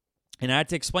 And I had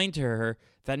to explain to her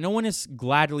that no one is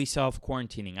gladly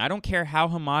self-quarantining. I don't care how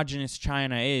homogenous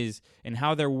China is and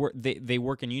how they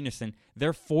work in unison.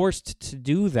 They're forced to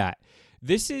do that.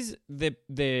 This is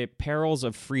the perils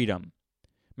of freedom.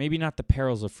 Maybe not the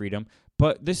perils of freedom,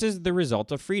 but this is the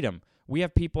result of freedom. We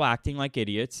have people acting like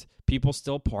idiots, people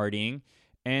still partying,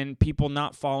 and people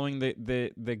not following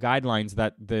the guidelines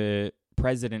that the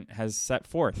president has set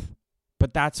forth.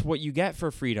 But that's what you get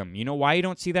for freedom. You know why you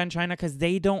don't see that in China? Because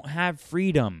they don't have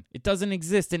freedom. It doesn't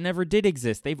exist. It never did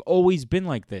exist. They've always been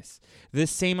like this. This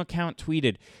same account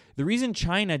tweeted, the reason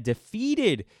China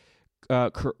defeated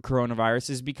coronavirus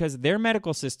is because their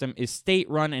medical system is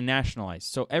state-run and nationalized.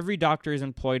 So every doctor is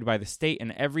employed by the state,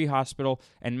 and every hospital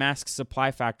and mask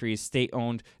supply factory is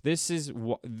state-owned.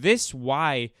 This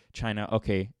why China,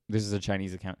 okay, this is a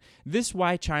Chinese account. This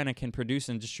why China can produce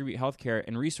and distribute healthcare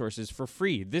and resources for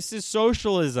free. This is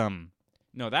socialism.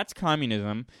 No, that's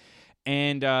communism.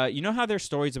 And you know how there's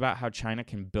stories about how China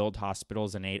can build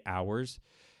hospitals in 8 hours?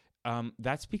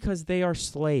 That's because they are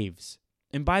slaves.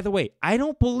 And by the way, I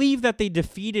don't believe that they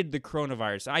defeated the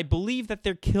coronavirus. I believe that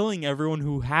they're killing everyone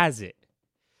who has it.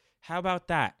 How about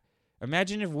that?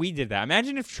 Imagine if we did that.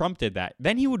 Imagine if Trump did that.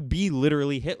 Then he would be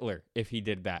literally Hitler if he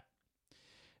did that.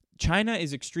 China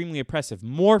is extremely oppressive.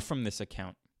 More from this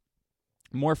account.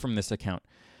 More from this account.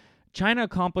 China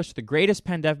accomplished the greatest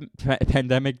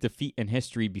pandemic defeat in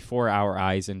history before our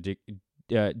eyes and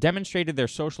demonstrated their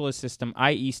socialist system,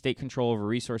 i.e. state control over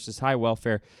resources, high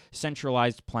welfare,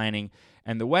 centralized planning,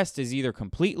 and the West is either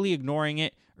completely ignoring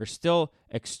it or still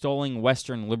extolling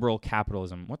Western liberal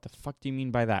capitalism. What the fuck do you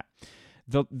mean by that?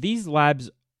 These labs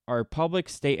are public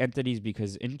state entities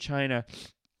because in China,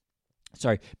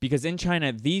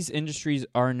 these industries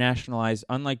are nationalized,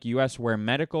 unlike U.S., where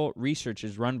medical research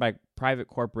is run by private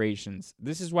corporations.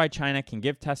 This is why China can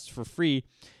give tests for free,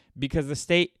 because the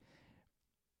state,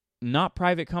 not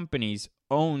private companies,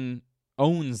 owns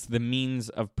the means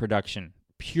of production.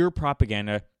 Pure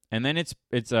propaganda. And then it's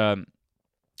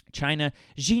China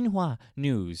Xinhua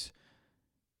News.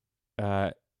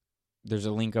 There's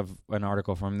a link of an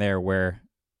article from there where,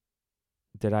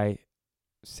 did I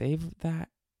save that?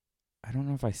 I don't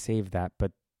know if I saved that,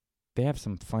 but they have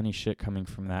some funny shit coming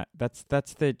from that. That's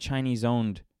the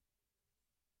Chinese-owned,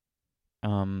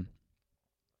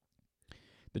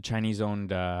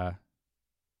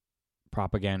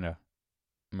 propaganda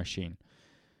machine.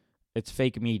 It's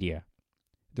fake media.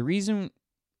 The reason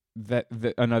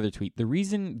another tweet. The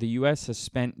reason the U.S. has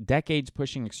spent decades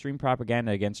pushing extreme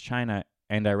propaganda against China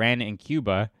and Iran and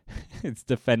Cuba, it's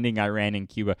defending Iran and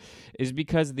Cuba, is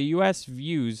because the U.S.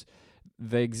 views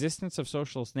the existence of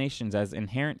socialist nations as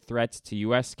inherent threats to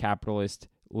U.S. capitalist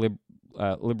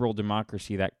liberal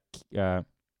democracy that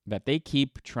they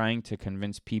keep trying to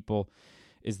convince people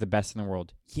is the best in the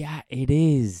world. Yeah, it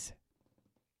is.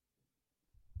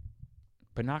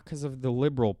 But not because of the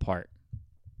liberal part.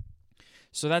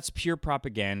 So that's pure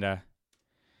propaganda.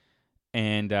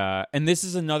 And this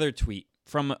is another tweet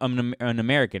from an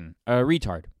American, a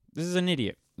retard. This is an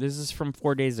idiot. This is from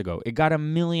 4 days ago. It got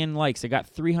 1 million likes. It got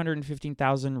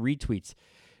 315,000 retweets.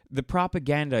 The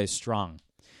propaganda is strong.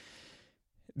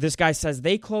 This guy says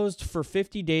they closed for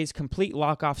 50 days, complete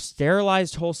lock-off,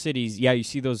 sterilized whole cities. Yeah, you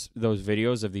see those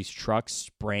videos of these trucks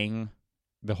spraying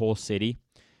the whole city.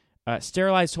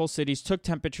 Sterilized whole cities, took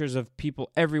temperatures of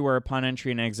people everywhere upon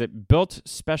entry and exit, built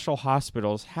special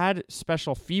hospitals, had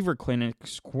special fever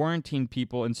clinics, quarantined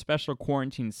people in special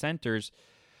quarantine centers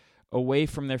away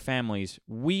from their families.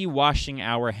 We washing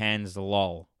our hands,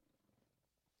 lol.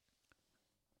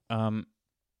 I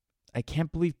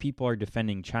can't believe people are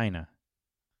defending China.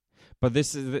 But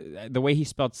this is the way he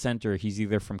spelled center. He's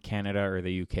either from Canada or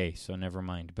the UK, so never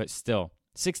mind. But still,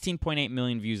 16.8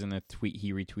 million views in the tweet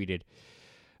he retweeted.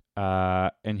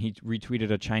 And he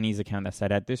retweeted a Chinese account that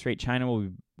said, at this rate,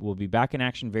 China will be back in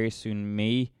action very soon,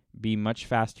 may be much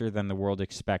faster than the world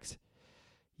expects.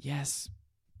 Yes,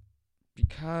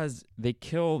 because they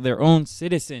kill their own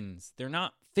citizens. They're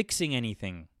not fixing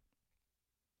anything.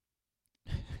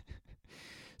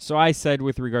 So I said,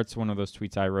 with regards to one of those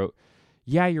tweets I wrote,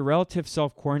 yeah, your relatives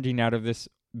self-quarantined out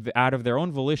of their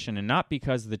own volition, and not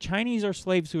because the Chinese are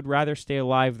slaves who would rather stay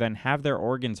alive than have their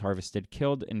organs harvested,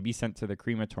 killed, and be sent to the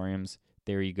crematoriums.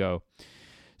 There you go.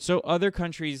 So other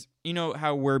countries, you know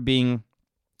how we're being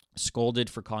scolded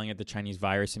for calling it the Chinese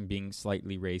virus and being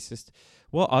slightly racist?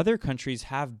 Well, other countries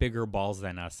have bigger balls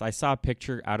than us. I saw a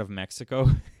picture out of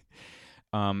Mexico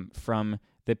from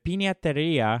the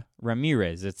Piñateria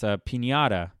Ramirez. It's a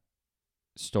piñata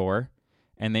store,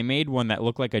 and they made one that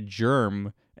looked like a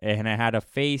germ, and it had a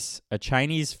face, a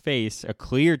Chinese face, a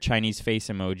clear Chinese face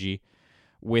emoji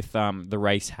with the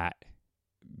rice hat.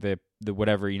 The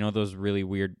whatever, you know, those really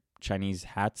weird Chinese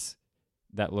hats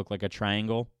that look like a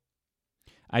triangle.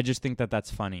 I just think that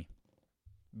that's funny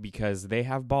because they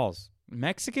have balls.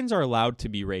 Mexicans are allowed to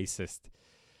be racist.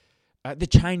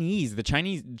 China's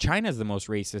the most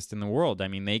racist in the world. I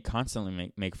mean, they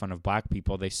constantly make fun of black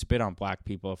people. They spit on black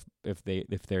people if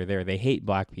they're there. They hate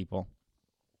black people.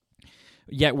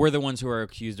 Yet we're the ones who are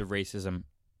accused of racism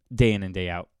day in and day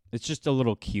out. It's just a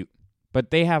little cute. But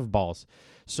they have balls.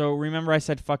 So remember I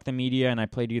said fuck the media and I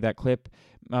played you that clip?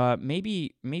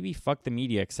 Maybe fuck the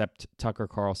media except Tucker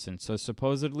Carlson. So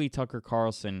supposedly Tucker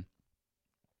Carlson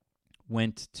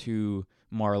went to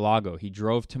Mar-a-Lago. He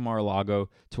drove to Mar-a-Lago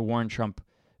to warn Trump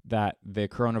that the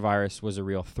coronavirus was a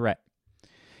real threat.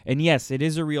 And yes, it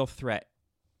is a real threat.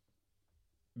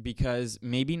 Because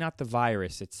maybe not the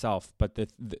virus itself, but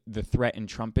the threat, and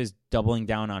Trump is doubling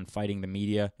down on fighting the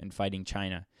media and fighting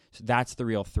China. So that's the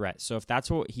real threat. So if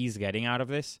that's what he's getting out of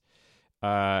this,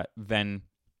 then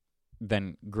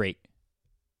great.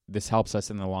 This helps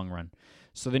us in the long run.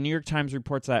 So the New York Times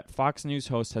reports that Fox News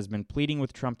host has been pleading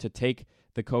with Trump to take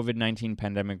the COVID-19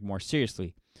 pandemic more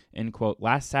seriously. In quote,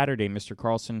 last Saturday, Mr.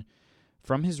 Carlson,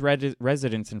 from his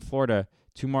residence in Florida,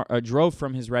 drove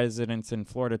from his residence in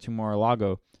Florida to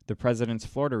Mar-a-Lago, the president's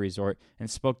Florida resort, and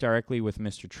spoke directly with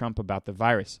Mr. Trump about the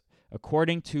virus.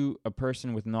 according to a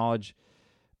person with knowledge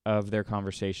of their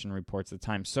conversation, reports the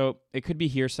Times. So it could be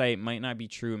hearsay. It might not be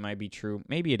true. It might be true.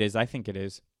 Maybe it is. I think it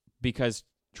is, because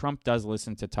Trump does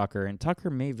listen to Tucker, and Tucker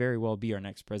may very well be our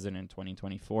next president in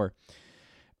 2024.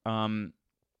 And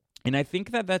I think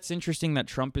that that's interesting that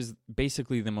Trump is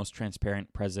basically the most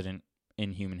transparent president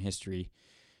in human history.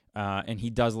 And he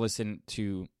does listen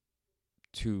to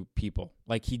people.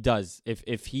 Like, he does.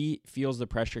 If he feels the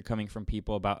pressure coming from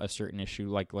people about a certain issue,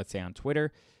 like let's say on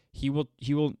Twitter, he will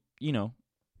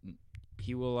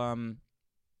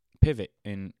pivot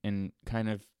and kind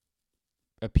of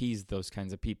appease those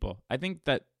kinds of people. I think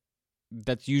that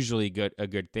that's usually a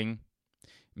good thing.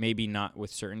 Maybe not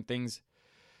with certain things.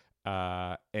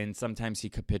 And sometimes he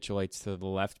capitulates to the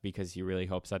left because he really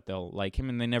hopes that they'll like him,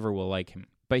 and they never will like him.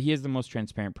 But he is the most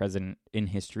transparent president in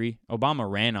history. Obama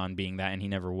ran on being that, and he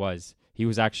never was. He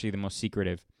was actually the most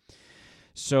secretive.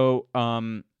 So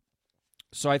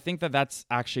I think that that's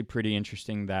actually pretty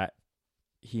interesting that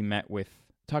he met with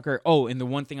Tucker. Oh, and the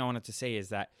one thing I wanted to say is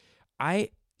that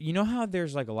you know how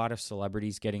there's like a lot of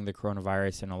celebrities getting the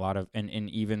coronavirus, and a lot of and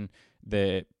even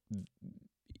the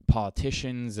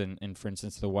politicians and for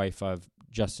instance the wife of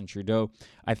Justin Trudeau.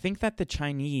 I think that the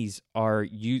Chinese are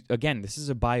again, this is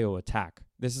a bio attack.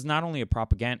 This is not only a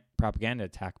propaganda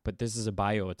attack, but this is a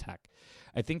bio attack.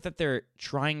 I think that they're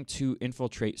trying to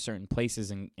infiltrate certain places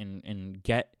and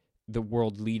get the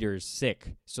world leaders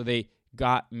sick. So they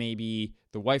got maybe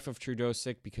the wife of Trudeau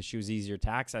sick because she was easier to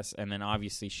access, and then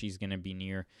obviously she's going to be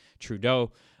near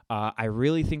Trudeau. I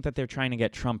really think that they're trying to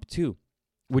get Trump too,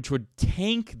 which would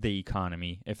tank the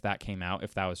economy if that came out,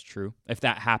 if that was true, if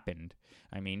that happened,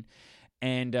 I mean.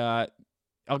 And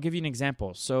I'll give you an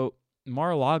example. So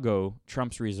Mar-a-Lago,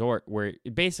 Trump's resort, where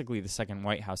basically the second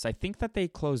White House, I think that they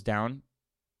closed down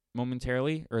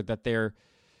momentarily, or that they're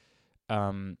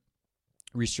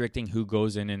restricting who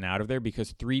goes in and out of there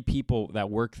because 3 people that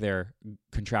work there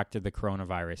contracted the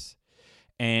coronavirus.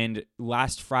 And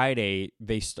last Thursday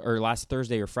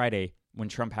or Friday, when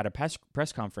Trump had a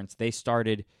press conference, they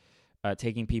started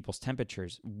taking people's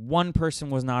temperatures. One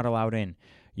person was not allowed in.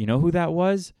 You know who that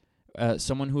was?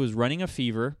 Someone who was running a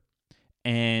fever,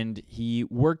 and he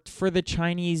worked for the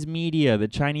Chinese media, the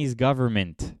Chinese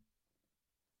government.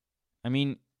 I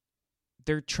mean,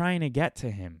 they're trying to get to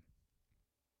him.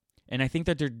 And I think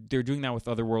that they're doing that with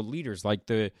other world leaders, like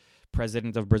the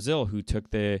president of Brazil, who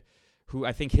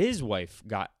I think his wife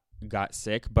got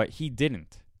sick, but he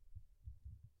didn't.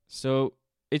 So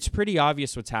it's pretty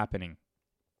obvious what's happening.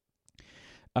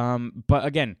 But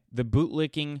again, the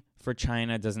bootlicking for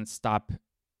China doesn't stop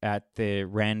at the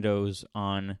randos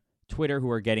on Twitter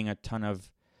who are getting a ton of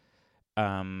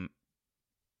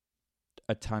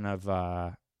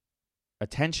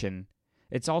attention.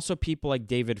 It's also people like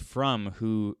David Frum,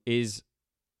 who is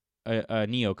a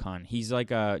neocon. He's like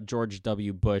a George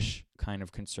W. Bush kind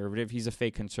of conservative. He's a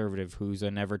fake conservative who's a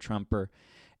never-Trumper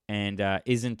and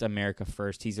isn't America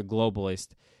first. He's a globalist.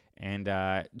 And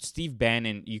Steve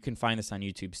Bannon, you can find this on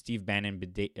YouTube. Steve Bannon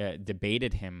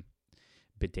debated him,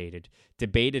 and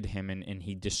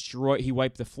he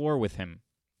wiped the floor with him.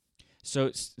 So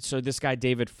this guy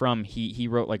David Frum, he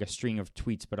wrote like a string of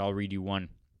tweets, but I'll read you one.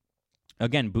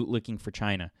 Again, bootlicking for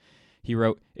China. He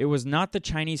wrote, "It was not the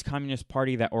Chinese Communist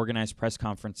Party that organized press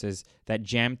conferences that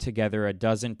jammed together a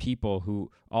dozen people who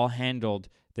all handled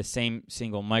the same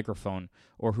single microphone,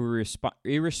 or who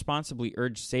irresponsibly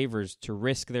urged savers to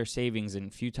risk their savings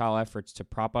in futile efforts to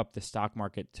prop up the stock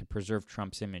market to preserve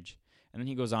Trump's image." And then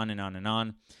he goes on and on and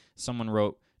on. Someone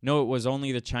wrote, "No, it was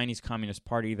only the Chinese Communist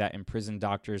Party that imprisoned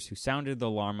doctors who sounded the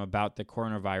alarm about the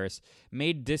coronavirus,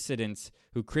 made dissidents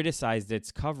who criticized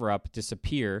its cover-up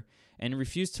disappear, and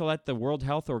refused to let the World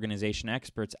Health Organization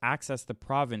experts access the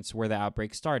province where the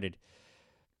outbreak started.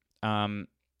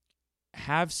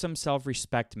 Have some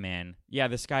self-respect, man." Yeah,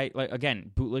 this guy, like,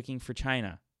 again, bootlicking for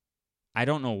China. I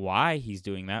don't know why he's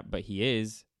doing that, but he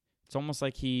is. It's almost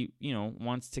like he,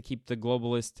 wants to keep the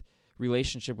globalist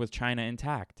relationship with China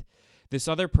intact. This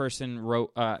other person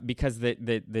wrote, because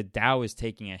the Dow is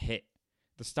taking a hit,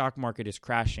 the stock market is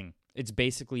crashing. It's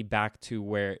basically back to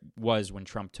where it was when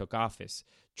Trump took office.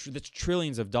 That's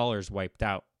trillions of dollars wiped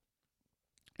out.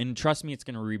 And trust me, it's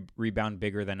going to rebound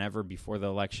bigger than ever before the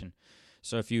election.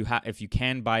 So if you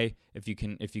can buy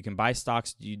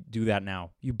stocks, you do that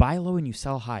now. You buy low and you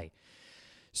sell high.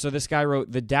 So this guy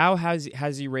wrote, "The Dow has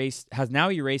now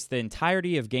erased the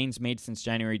entirety of gains made since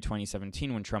January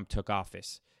 2017 when Trump took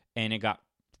office." And it got,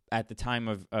 at the time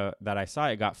of that I saw,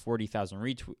 it got 40,000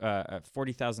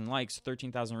 likes,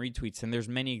 13,000 retweets, and there's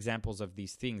many examples of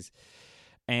these things.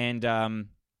 And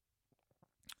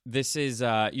this is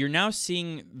you're now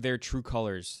seeing their true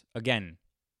colors again.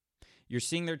 You're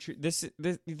seeing their this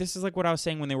is like what I was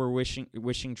saying when they were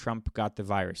wishing Trump got the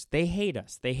virus. They hate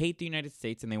us. They hate the United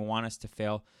States, and they want us to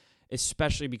fail,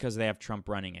 especially because they have Trump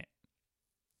running it.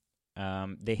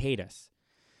 They hate us.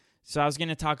 So I was going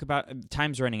to talk about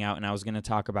time's running out, and I was going to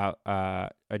talk about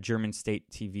a German state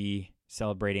TV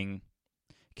celebrating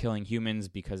killing humans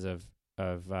because of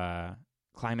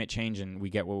climate change, and we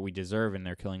get what we deserve, and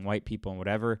they're killing white people and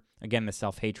whatever. Again, the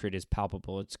self-hatred is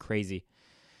palpable. It's crazy.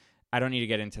 I don't need to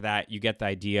get into that. You get the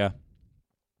idea.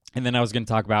 And then I was going to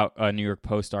talk about a New York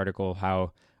Post article,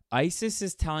 how ISIS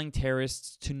is telling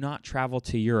terrorists to not travel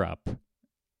to Europe,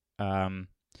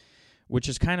 which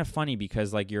is kind of funny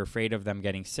because, like, you're afraid of them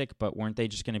getting sick, but weren't they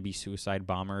just going to be suicide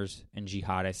bombers and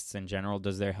jihadists in general?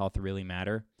 Does their health really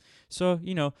matter? So,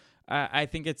 I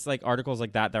think it's like articles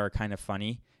like that are kind of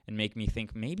funny and make me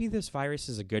think maybe this virus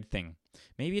is a good thing.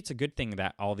 Maybe it's a good thing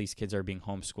that all these kids are being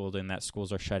homeschooled and that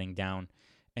schools are shutting down.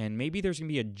 And maybe there's going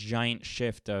to be a giant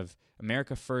shift of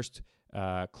America first,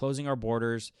 closing our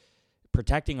borders,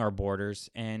 protecting our borders,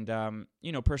 and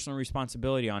personal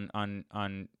responsibility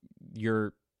on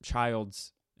your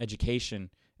child's education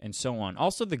and so on.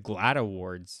 Also, the GLAAD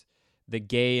Awards, the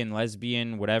gay and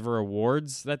lesbian whatever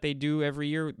awards that they do every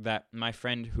year, that my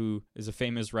friend who is a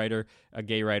famous writer, a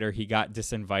gay writer, he got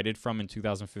disinvited from in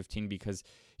 2015 because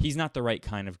he's not the right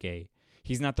kind of gay.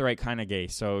 He's not the right kind of gay,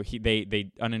 so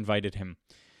they uninvited him.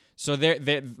 So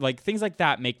they're like things like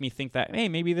that make me think that, hey,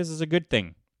 maybe this is a good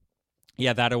thing.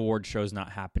 Yeah, that award show's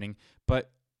not happening. But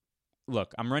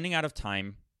look, I'm running out of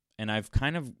time, and I've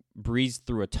kind of breezed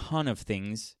through a ton of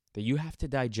things that you have to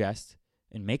digest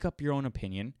and make up your own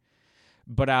opinion.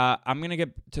 But I'm going to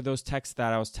get to those texts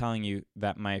that I was telling you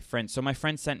that my friend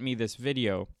sent me this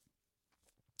video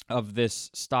of this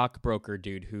stockbroker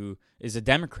dude who is a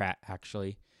Democrat,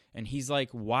 actually. And he's like,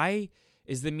 why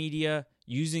is the media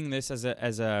using this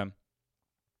as a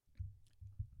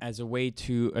way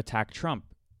to attack Trump?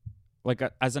 Like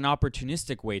as an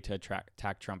opportunistic way to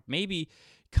attack Trump. Maybe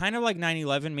kind of like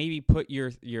 9/11, maybe put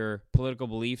your political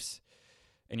beliefs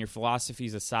and your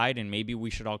philosophies aside, and maybe we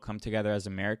should all come together as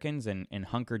Americans and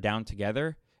hunker down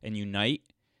together and unite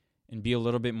and be a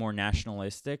little bit more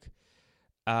nationalistic.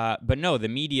 But no, the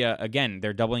media, again,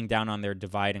 they're doubling down on their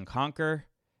divide and conquer,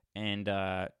 and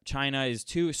China is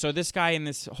too. So this guy in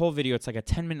this whole video, it's like a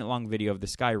 10-minute long video of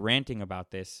this guy ranting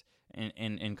about this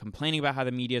and complaining about how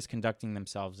the media is conducting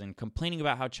themselves and complaining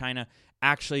about how China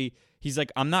actually, he's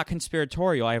like, I'm not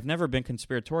conspiratorial. I have never been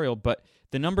conspiratorial, but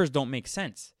the numbers don't make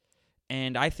sense.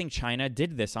 And I think China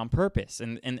did this on purpose.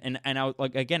 And I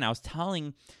was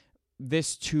telling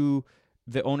this to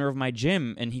the owner of my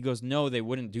gym, and he goes, "No, they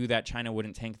wouldn't do that. China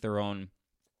wouldn't tank their own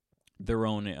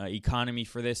economy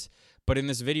for this." But in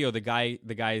this video, the guy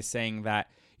is saying that,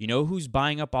 you know who's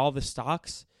buying up all the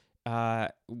stocks now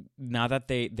that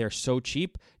they're so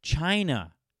cheap?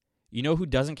 China. You know who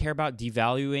doesn't care about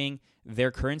devaluing their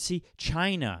currency?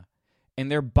 China. And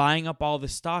they're buying up all the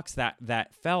stocks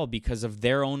that fell because of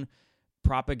their own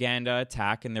propaganda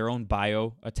attack and their own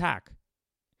bio attack.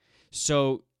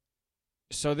 So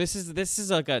this is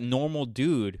like a normal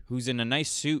dude who's in a nice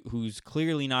suit, who's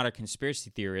clearly not a conspiracy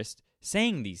theorist,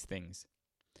 saying these things.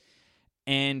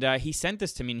 And he sent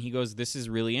this to me, and he goes, "This is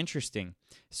really interesting."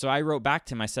 So I wrote back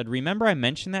to him. I said, "Remember I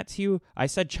mentioned that to you? I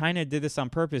said China did this on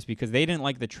purpose because they didn't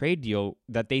like the trade deal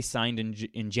that they signed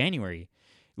in January.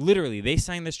 Literally, they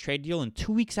signed this trade deal, and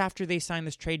 2 weeks after they signed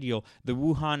this trade deal, the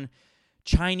Wuhan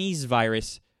Chinese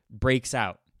virus breaks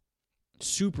out."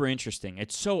 Super interesting.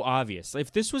 It's so obvious.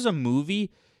 If this was a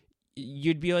movie,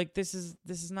 you'd be like, this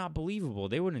is not believable.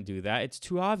 They wouldn't do that. It's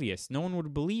too obvious. No one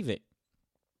would believe it.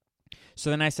 So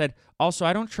then I said, also,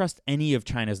 I don't trust any of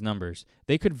China's numbers.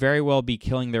 They could very well be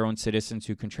killing their own citizens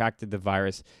who contracted the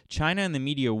virus. China and the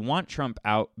media want Trump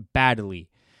out badly.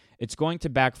 It's going to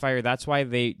backfire. That's why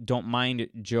they don't mind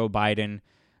Joe Biden.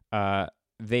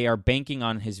 They are banking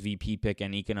on his VP pick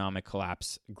and economic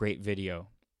collapse. Great video.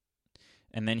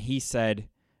 And then he said,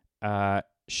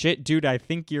 shit, dude, I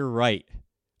think you're right.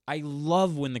 I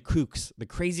love when the kooks, the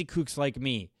crazy kooks like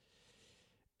me,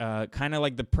 kind of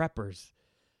like the preppers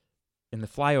in the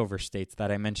flyover states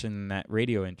that I mentioned in that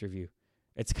radio interview.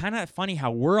 It's kind of funny how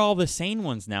we're all the sane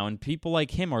ones now, and people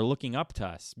like him are looking up to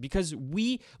us. Because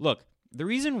the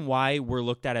reason why we're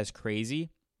looked at as crazy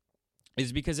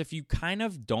is because if you kind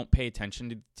of don't pay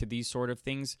attention to these sort of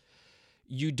things,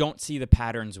 you don't see the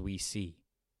patterns we see.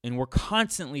 And we're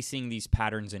constantly seeing these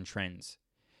patterns and trends.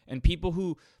 And people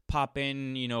who pop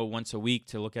in, once a week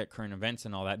to look at current events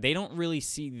and all that, they don't really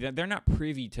see, they're not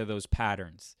privy to those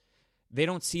patterns. They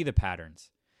don't see the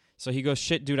patterns. So he goes,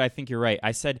 shit, dude, I think you're right.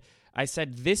 I said, I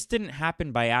said, this didn't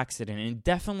happen by accident, and it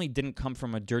definitely didn't come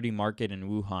from a dirty market in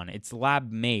Wuhan. It's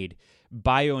lab-made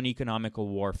bio and economical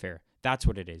warfare. That's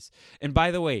what it is. And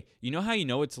by the way, you know how you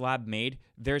know it's lab-made?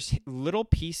 There's little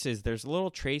pieces, there's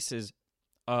little traces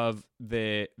of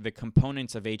the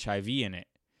components of HIV in it.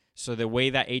 So the way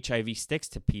that HIV sticks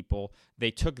to people,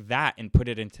 they took that and put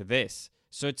it into this.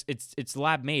 So it's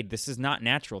lab-made. This is not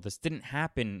natural. This didn't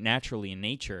happen naturally in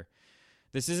nature.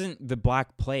 This isn't the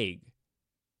Black Plague.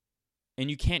 And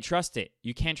you can't trust it.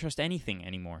 You can't trust anything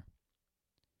anymore.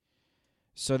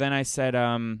 So then I said,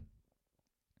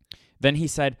 then he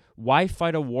said, why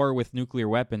fight a war with nuclear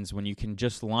weapons when you can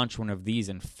just launch one of these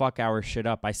and fuck our shit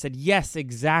up? I said, yes,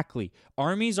 exactly.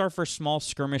 Armies are for small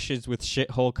skirmishes with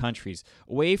shithole countries.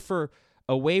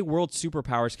 A way world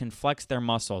superpowers can flex their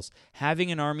muscles.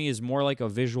 Having an army is more like a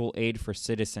visual aid for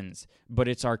citizens, but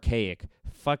it's archaic.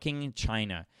 Fucking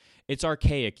China. It's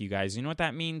archaic, you guys. You know what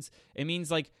that means? It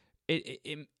means like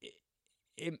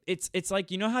it's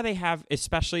like, you know how they have,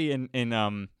 especially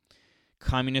in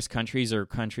communist countries or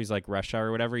countries like Russia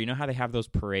or whatever, you know how they have those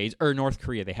parades, or North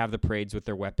Korea, they have the parades with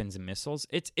their weapons and missiles.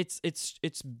 It's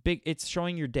big. It's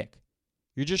showing your dick.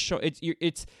 You're just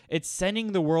it's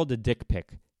sending the world a dick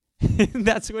pic.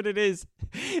 That's what it is.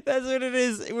 That's what it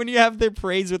is. When you have their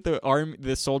parades with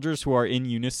the soldiers who are in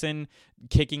unison,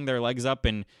 kicking their legs up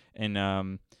and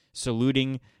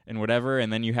saluting and whatever,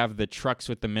 and then you have the trucks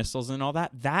with the missiles and all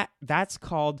that's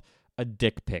called a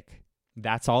dick pic.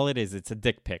 That's all it is. It's a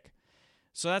dick pic.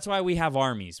 So that's why we have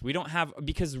armies. We don't have,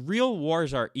 because real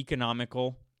wars are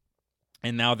economical,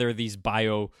 and now they're these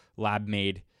bio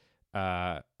lab-made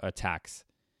attacks.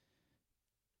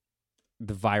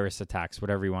 The virus attacks,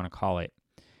 whatever you want to call it.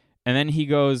 And then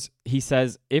he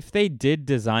says, if they did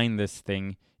design this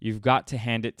thing, you've got to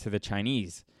hand it to the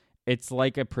Chinese. It's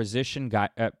like a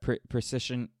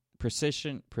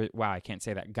wow, I can't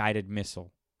say that. Guided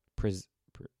missile. I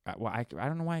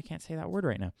don't know why I can't say that word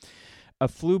right now. A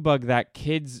flu bug that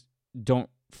kids don't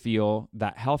feel,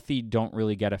 that healthy don't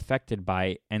really get affected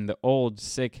by, and the old,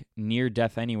 sick, near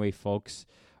death anyway folks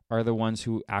are the ones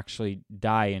who actually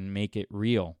die and make it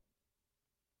real.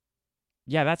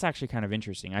 Yeah, that's actually kind of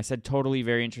interesting. I said totally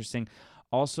very interesting.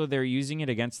 Also, they're using it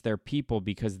against their people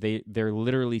because they're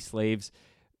literally slaves.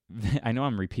 I know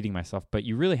I'm repeating myself, but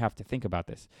you really have to think about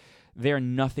this. They are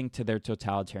nothing to their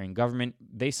totalitarian government.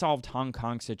 They solved Hong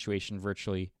Kong's situation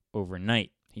virtually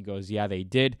overnight. He goes, yeah, they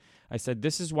did. I said,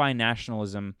 this is why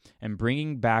nationalism and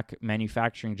bringing back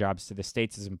manufacturing jobs to the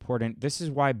States is important. This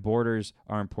is why borders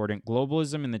are important.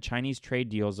 Globalism and the Chinese trade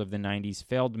deals of the 90s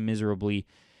failed miserably.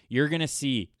 You're going to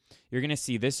see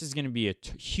this is going to be a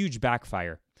huge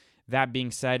backfire. That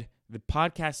being said, the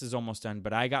podcast is almost done,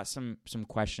 but I got some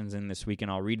questions in this week,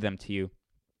 and I'll read them to you.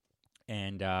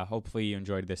 And hopefully you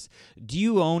enjoyed this. Do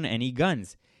you own any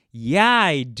guns? Yeah,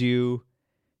 I do.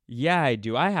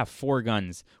 I have 4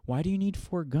 guns. Why do you need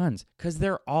 4 guns? Because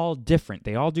they're all different.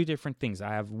 They all do different things. I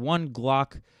have one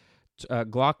Glock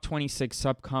 26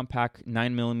 subcompact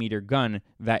 9mm gun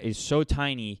that is so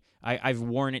tiny. I've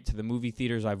worn it to the movie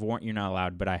theaters. You're not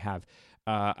allowed, but I have.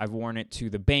 I've worn it to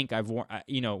the bank. I've worn,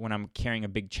 when I'm carrying a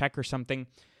big check or something,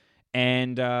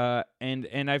 and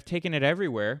I've taken it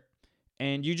everywhere,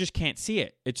 and you just can't see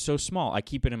it. It's so small. I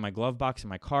keep it in my glove box in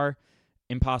my car.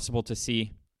 Impossible to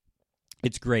see.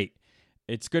 It's great.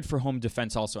 It's good for home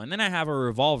defense also. And then I have a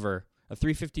revolver, a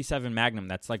 .357 Magnum.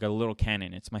 That's like a little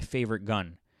cannon. It's my favorite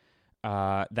gun.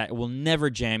 That will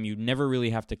never jam. You never really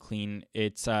have to clean.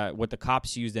 It's what the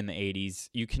cops used in the 80s.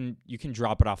 You can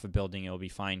drop it off a building. It'll be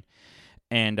fine.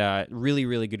 And really,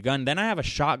 really good gun. Then I have a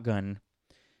shotgun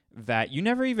that you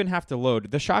never even have to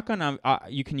load. The shotgun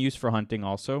you can use for hunting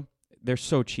also. They're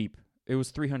so cheap. It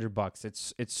was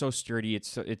 $300. It's so sturdy.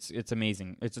 It's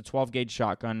amazing. It's a 12-gauge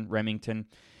shotgun, Remington,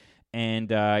 and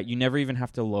you never even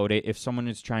have to load it. If someone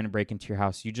is trying to break into your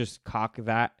house, you just cock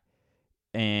that,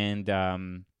 and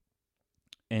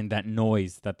that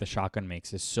noise that the shotgun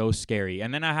makes is so scary.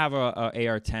 And then I have a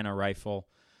AR-10, a rifle,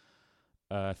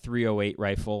 a .308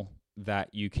 rifle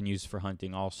that you can use for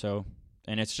hunting also,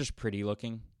 and it's just pretty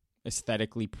looking,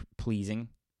 aesthetically pleasing.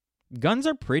 Guns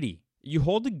are pretty. You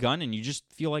hold a gun and you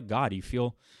just feel like God. You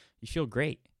feel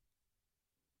great.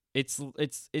 It's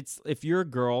if you're a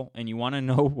girl and you want to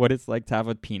know what it's like to have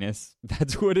a penis,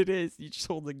 that's what it is. You just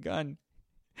hold a gun.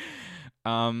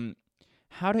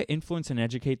 How to influence and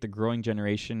educate the growing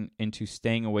generation into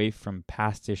staying away from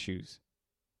past issues.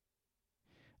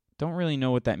 Don't really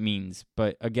know what that means,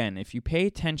 but again, if you pay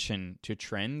attention to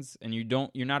trends and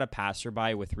you're not a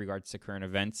passerby with regards to current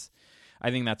events, I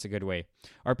think that's a good way.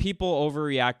 Are people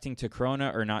overreacting to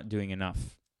Corona or not doing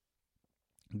enough?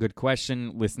 Good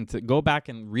question. Go back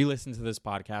and re-listen to this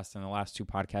podcast and the last 2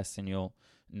 podcasts, and you'll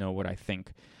know what I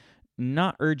think.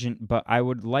 Not urgent, but I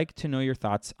would like to know your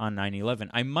thoughts on 9/11.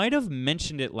 I might have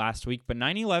mentioned it last week, but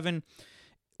 9/11,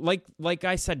 like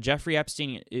I said, Jeffrey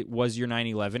Epstein, it was your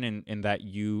 9/11, and that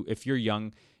if you're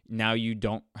young, now you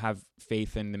don't have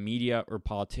faith in the media or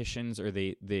politicians or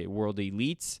the world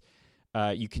elites.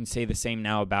 You can say the same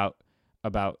now about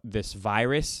this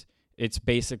virus. It's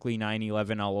basically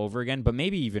 9/11 all over again, but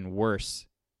maybe even worse,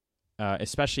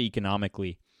 especially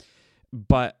economically.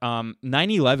 But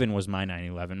 9/11 was my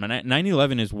 9/11.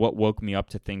 9/11 is what woke me up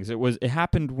to things. It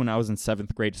happened when I was in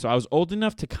 7th grade, so I was old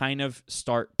enough to kind of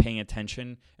start paying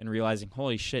attention and realizing,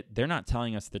 holy shit, they're not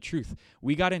telling us the truth.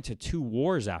 We got into 2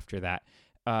 wars after that.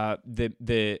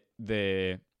 The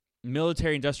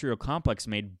military-industrial complex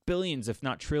made billions, if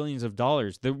not trillions of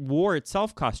dollars. The war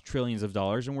itself cost trillions of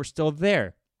dollars, and we're still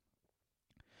there.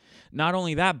 Not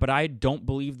only that, but I don't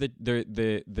believe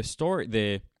the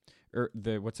story,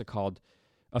 what's it called?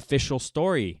 Official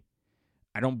story.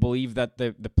 I don't believe that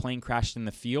the plane crashed in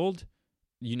the field,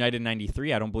 United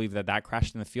 93. I don't believe that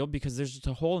crashed in the field because there's just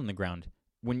a hole in the ground.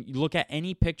 When you look at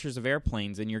any pictures of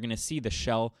airplanes, and you're going to see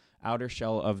the outer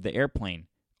shell of the airplane,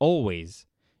 always.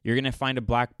 You're going to find a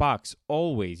black box,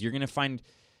 always. You're going to find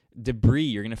debris.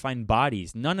 You're going to find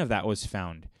bodies. None of that was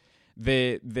found.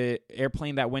 The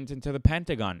airplane that went into the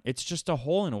Pentagon, it's just a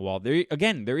hole in a wall.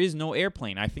 There is no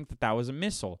airplane. I think that was a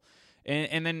missile.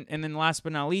 And then last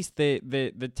but not least,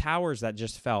 the towers that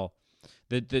just fell.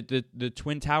 The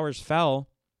Twin Towers fell,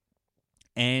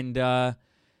 and they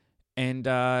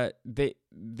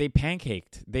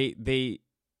pancaked. They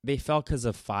fell because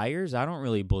of fires. I don't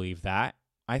really believe that.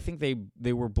 I think they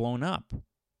were blown up.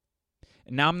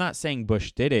 Now, I'm not saying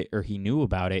Bush did it or he knew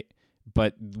about it,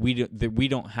 but we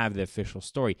don't have the official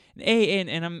story.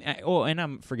 And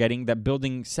I'm forgetting that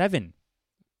Building 7.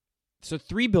 So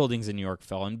 3 buildings in New York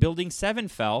fell, and Building 7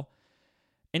 fell,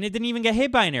 and it didn't even get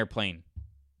hit by an airplane.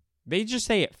 They just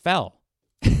say it fell.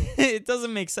 It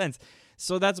doesn't make sense.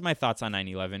 So that's my thoughts on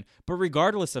 9/11. But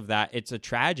regardless of that, it's a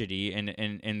tragedy,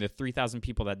 and the 3,000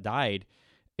 people that died,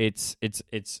 it's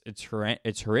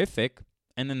horrific.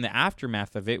 And then the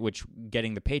aftermath of it, which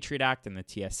getting the Patriot Act and the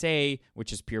TSA,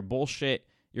 which is pure bullshit.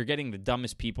 You're getting the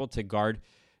dumbest people to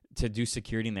do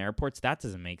security in the airports. That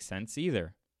doesn't make sense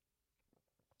either.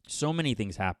 So many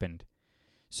things happened.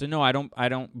 So no, I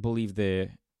don't believe the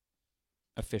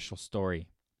official story.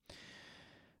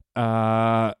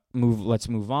 Let's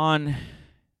move on.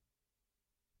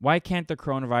 Why can't the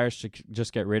coronavirus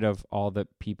just get rid of all the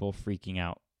people freaking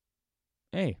out?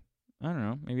 Hey, I don't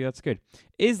know. Maybe that's good.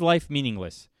 Is life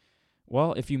meaningless?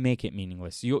 Well, if you make it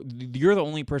meaningless, you're the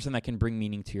only person that can bring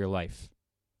meaning to your life.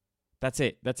 That's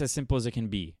it. That's as simple as it can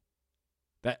be.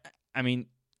 You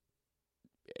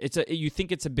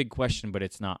think it's a big question, but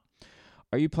it's not.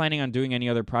 Are you planning on doing any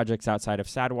other projects outside of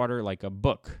Sadwater, like a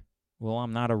book? Well,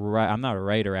 I'm not a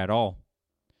writer at all.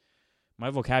 My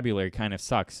vocabulary kind of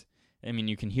sucks. I mean,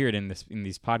 you can hear it in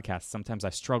these podcasts. Sometimes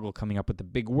I struggle coming up with the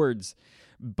big words,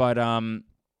 but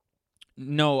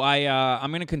no,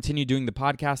 I'm going to continue doing the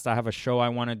podcast. I have a show I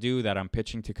want to do that I'm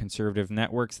pitching to conservative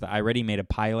networks that I already made a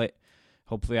pilot.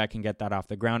 Hopefully I can get that off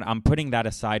the ground. I'm putting that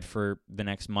aside for the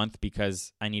next month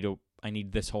because I need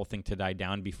this whole thing to die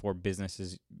down before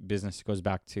business goes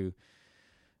back to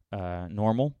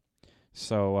normal.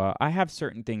 So I have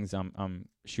certain things I'm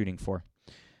shooting for.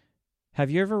 Have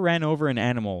you ever ran over an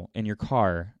animal in your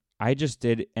car? I just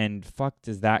did, and fuck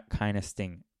does that kind of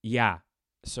sting. Yeah.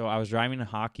 So I was driving to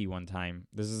hockey one time.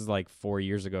 This is like 5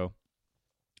 years ago.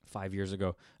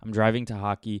 I'm driving to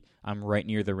hockey. I'm right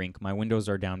near the rink. My windows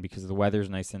are down because the weather's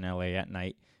nice in LA at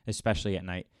night, especially at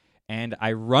night. And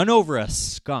I run over a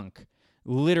skunk.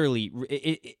 Literally,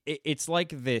 it's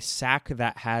like the sack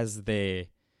that has the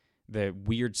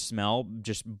weird smell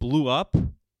just blew up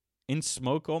in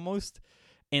smoke almost.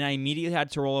 And I immediately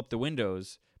had to roll up the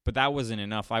windows, but that wasn't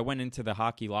enough. I went into the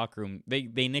hockey locker room.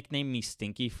 They nicknamed me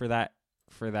Stinky for that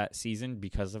season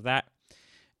because of that.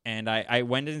 And I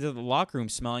went into the locker room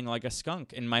smelling like a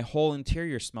skunk, and my whole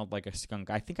interior smelled like a skunk.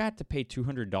 I think I had to pay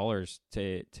 $200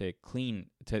 to clean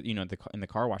in the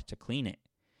car wash to clean it.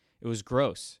 It was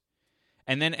gross.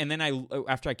 And then I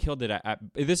after I killed it,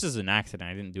 this is an accident.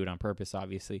 I didn't do it on purpose,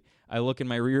 obviously. I look in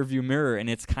my rearview mirror, and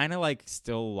it's kind of like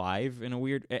still alive in a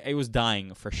weird. It was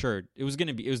dying for sure. It was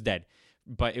dead,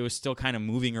 but it was still kind of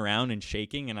moving around and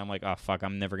shaking. And I'm like, oh fuck,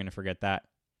 I'm never gonna forget that.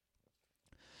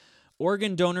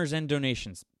 Organ donors and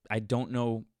donations. I don't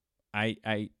know.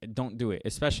 I don't do it,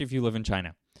 especially if you live in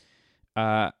China.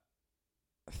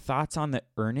 thoughts on the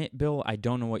Earn It bill? I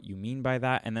don't know what you mean by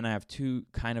that. And then I have two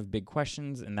kind of big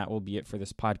questions, and that will be it for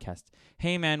this podcast.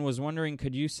 Hey, man, was wondering,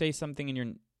 could you say something in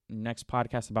your next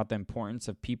podcast about the importance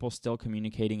of people still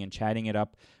communicating and chatting it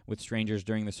up with strangers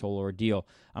during this whole ordeal?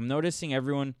 I'm noticing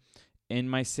everyone in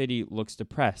my city looks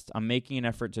depressed. I'm making an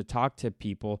effort to talk to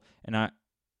people, and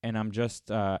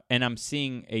I'm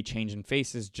seeing a change in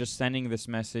faces. Just sending this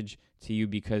message to you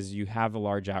because you have a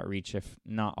large outreach, if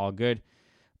not all good.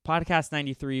 Podcast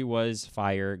 93 was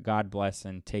fire. God bless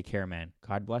and take care, man.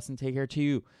 God bless and take care to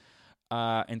you.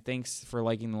 And thanks for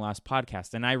liking the last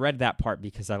podcast. And I read that part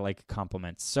because I like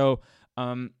compliments. So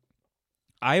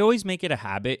I always make it a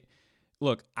habit.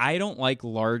 Look, I don't like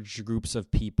large groups of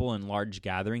people and large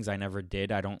gatherings. I never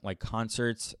did. I don't like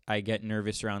concerts. I get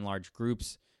nervous around large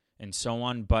groups and so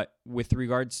on. But with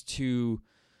regards to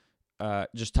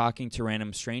just talking to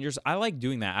random strangers, I like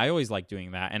doing that. I always like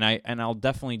doing that. And I'll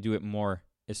definitely do it more,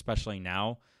 especially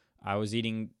now. I was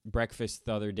eating breakfast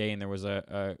the other day, and there was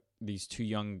these two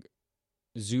young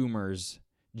Zoomers,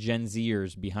 Gen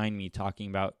Zers behind me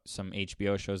talking about some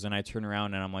HBO shows, and I turn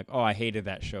around and I'm like, oh, I hated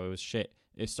that show. It was shit.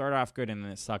 It started off good and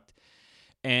then it sucked.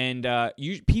 And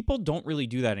people don't really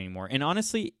do that anymore. And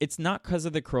honestly, it's not because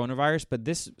of the coronavirus, but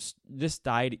this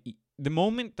died. The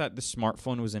moment that the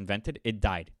smartphone was invented, it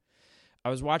died. I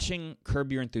was watching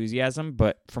Curb Your Enthusiasm,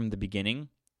 but from the beginning.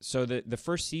 So the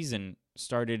first season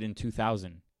started in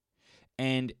 2000.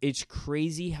 And it's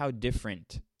crazy how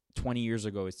different 20 years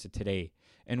ago is to today.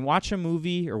 And watch a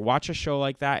movie or watch a show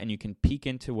like that, and you can peek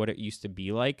into what it used to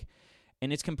be like,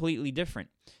 and it's completely different.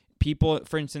 People,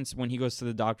 for instance, when he goes to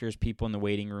the doctors, people in the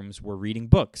waiting rooms were reading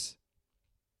books.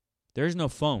 There's no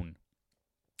phone.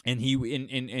 And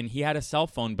he had a cell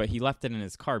phone, but he left it in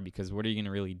his car because what are you going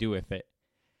to really do with it?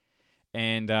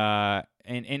 And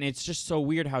it's just so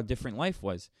weird how different life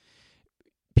was.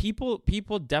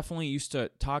 People definitely used to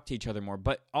talk to each other more,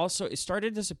 but also it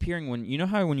started disappearing when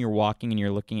you're walking and you're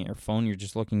looking at your phone, you're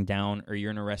just looking down, or you're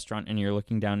in a restaurant and you're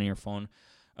looking down at your phone.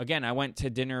 Again, I went to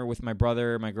dinner with my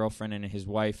brother, my girlfriend, and his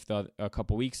wife a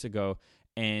couple weeks ago,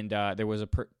 and there was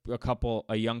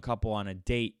a young couple on a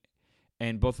date,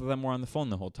 and both of them were on the phone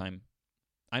the whole time.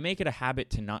 I make it a habit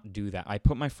to not do that. I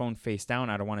put my phone face down.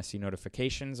 I don't want to see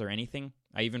notifications or anything.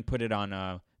 I even put it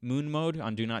on moon mode,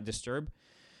 on Do Not Disturb,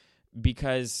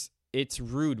 because it's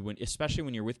rude especially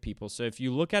when you're with people. So if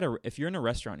you're in a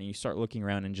restaurant and you start looking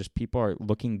around and just people are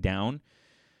looking down,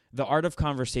 the art of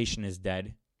conversation is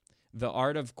dead. The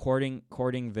art of courting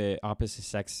the opposite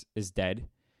sex is dead,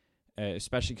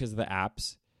 especially because of the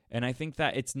apps. And I think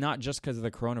that it's not just because of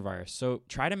the coronavirus. So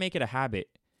try to make it a habit,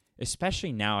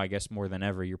 especially now, I guess, more than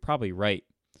ever. You're probably right.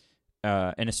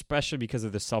 And especially because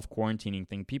of the self-quarantining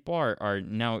thing, people are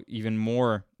now even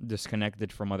more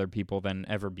disconnected from other people than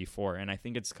ever before, and I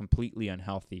think it's completely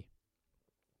unhealthy.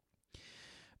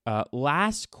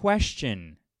 Last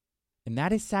question, and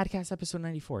that is Sadcast episode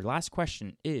 94. Last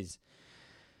question is,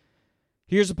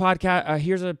 here's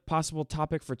a possible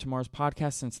topic for tomorrow's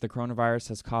podcast. Since the coronavirus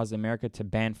has caused America to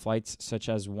ban flights such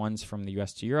as ones from the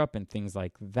U.S. to Europe and things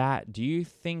like that, do you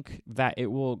think that it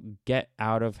will get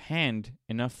out of hand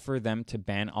enough for them to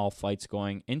ban all flights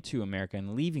going into America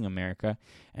and leaving America?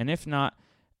 And if not,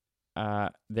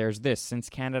 there's this. Since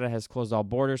Canada has closed all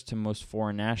borders to most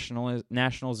foreign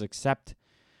nationals except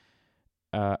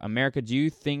America, do you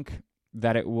think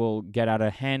that it will get out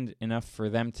of hand enough for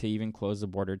them to even close the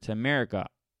border to America?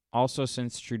 Also,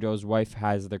 since Trudeau's wife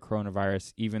has the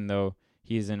coronavirus, even though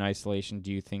he is in isolation,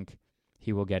 do you think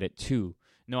he will get it too?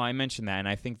 No, I mentioned that, and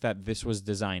I think that this was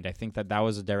designed. I think that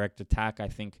was a direct attack. I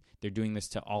think they're doing this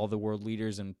to all the world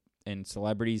leaders and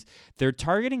celebrities. They're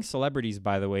targeting celebrities,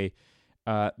 by the way,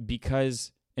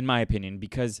 because, in my opinion,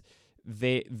 because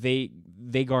they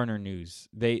garner news.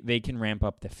 They can ramp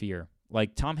up the fear.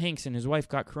 Like Tom Hanks and his wife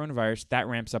got coronavirus, that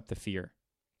ramps up the fear.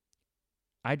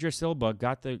 Idris Elba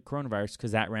got the coronavirus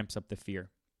because that ramps up the fear.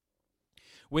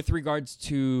 With regards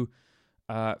to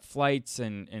flights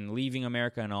and leaving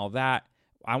America and all that,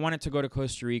 I wanted to go to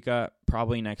Costa Rica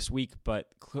probably next week, but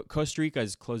Costa Rica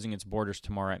is closing its borders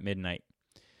tomorrow at midnight.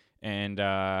 And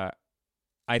I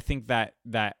think that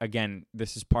again,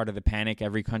 this is part of the panic.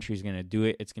 Every country is going to do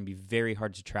it. It's going to be very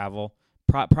hard to travel.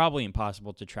 Probably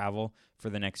impossible to travel for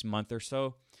the next month or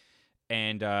so,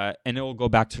 and it will go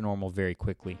back to normal very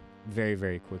quickly, very,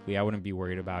 very quickly. I wouldn't be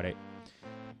worried about it,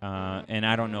 and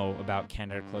I don't know about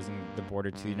Canada closing the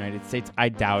border to the United States. I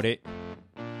doubt it.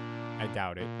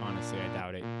 Honestly, I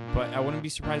doubt it, but I wouldn't be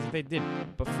surprised if they did.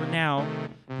 But for now,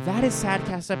 that is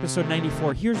Sadcast episode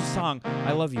 94. Here's a song,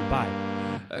 I Love You, bye.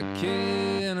 I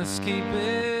can't escape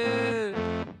it,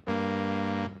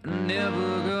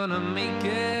 never gonna make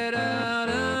it out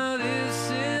of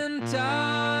this.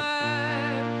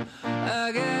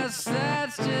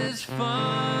 is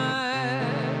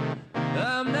fine.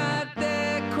 I'm not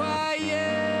there quite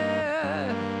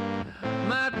yet.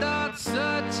 My thoughts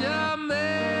such a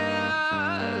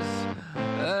mess.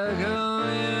 Like a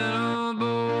little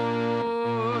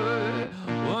boy.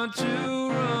 What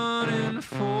you running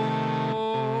for?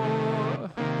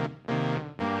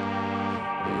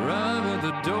 Arrive at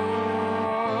the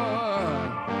door.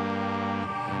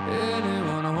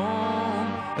 Anyone home?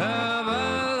 Have I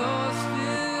lost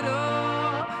it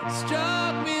all?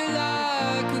 Struck me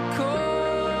like a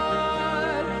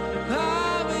chord.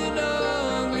 I'm an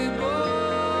ugly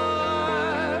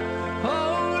boy,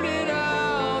 holding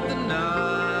out the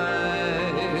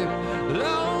knife.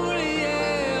 Lonely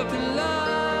after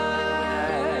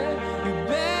life, you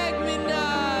beg me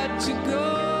not to go.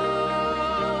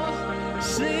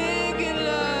 Sinking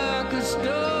like a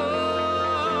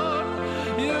stone,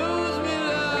 use me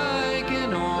like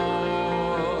an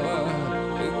oar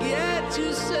to get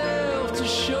yourself to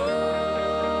shore.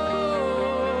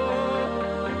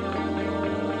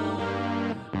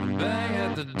 Bang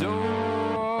at the door.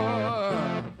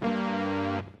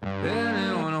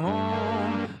 Anyone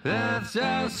home? That's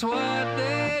just what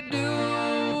they do.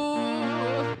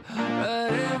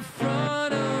 Right in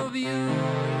front of you.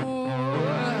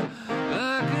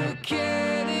 Like a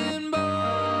cannonball,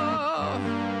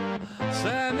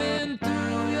 slamming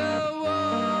through your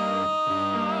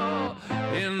wall.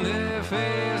 In their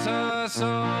face I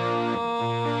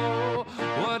saw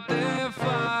what they're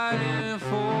fighting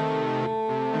for.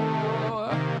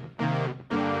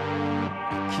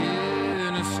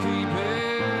 Kid is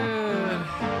creeping,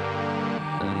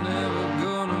 never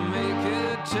gonna make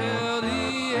it till the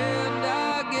end,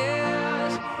 I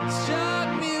guess. Struck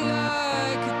me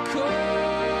like a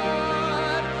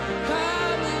chord.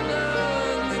 I'm an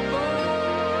ugly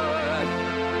boy,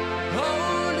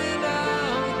 holding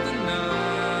out the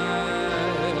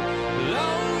knife.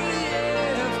 Lonely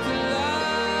after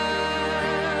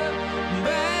life,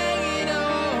 banging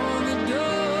on the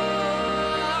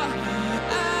door.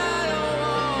 I don't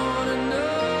wanna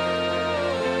know.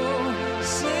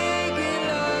 Sinking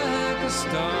like a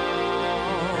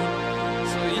stone,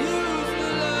 so use me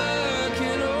like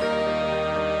an oar.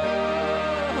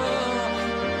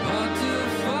 But to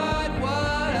fight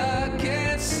what I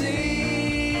can't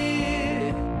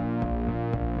see,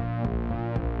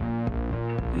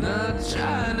 not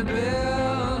trying to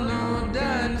build no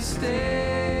dynasty.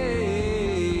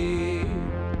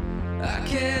 I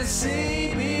can't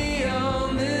see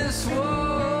beyond this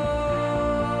wall.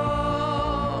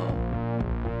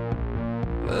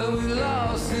 But we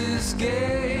lost this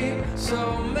game so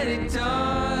many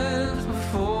times.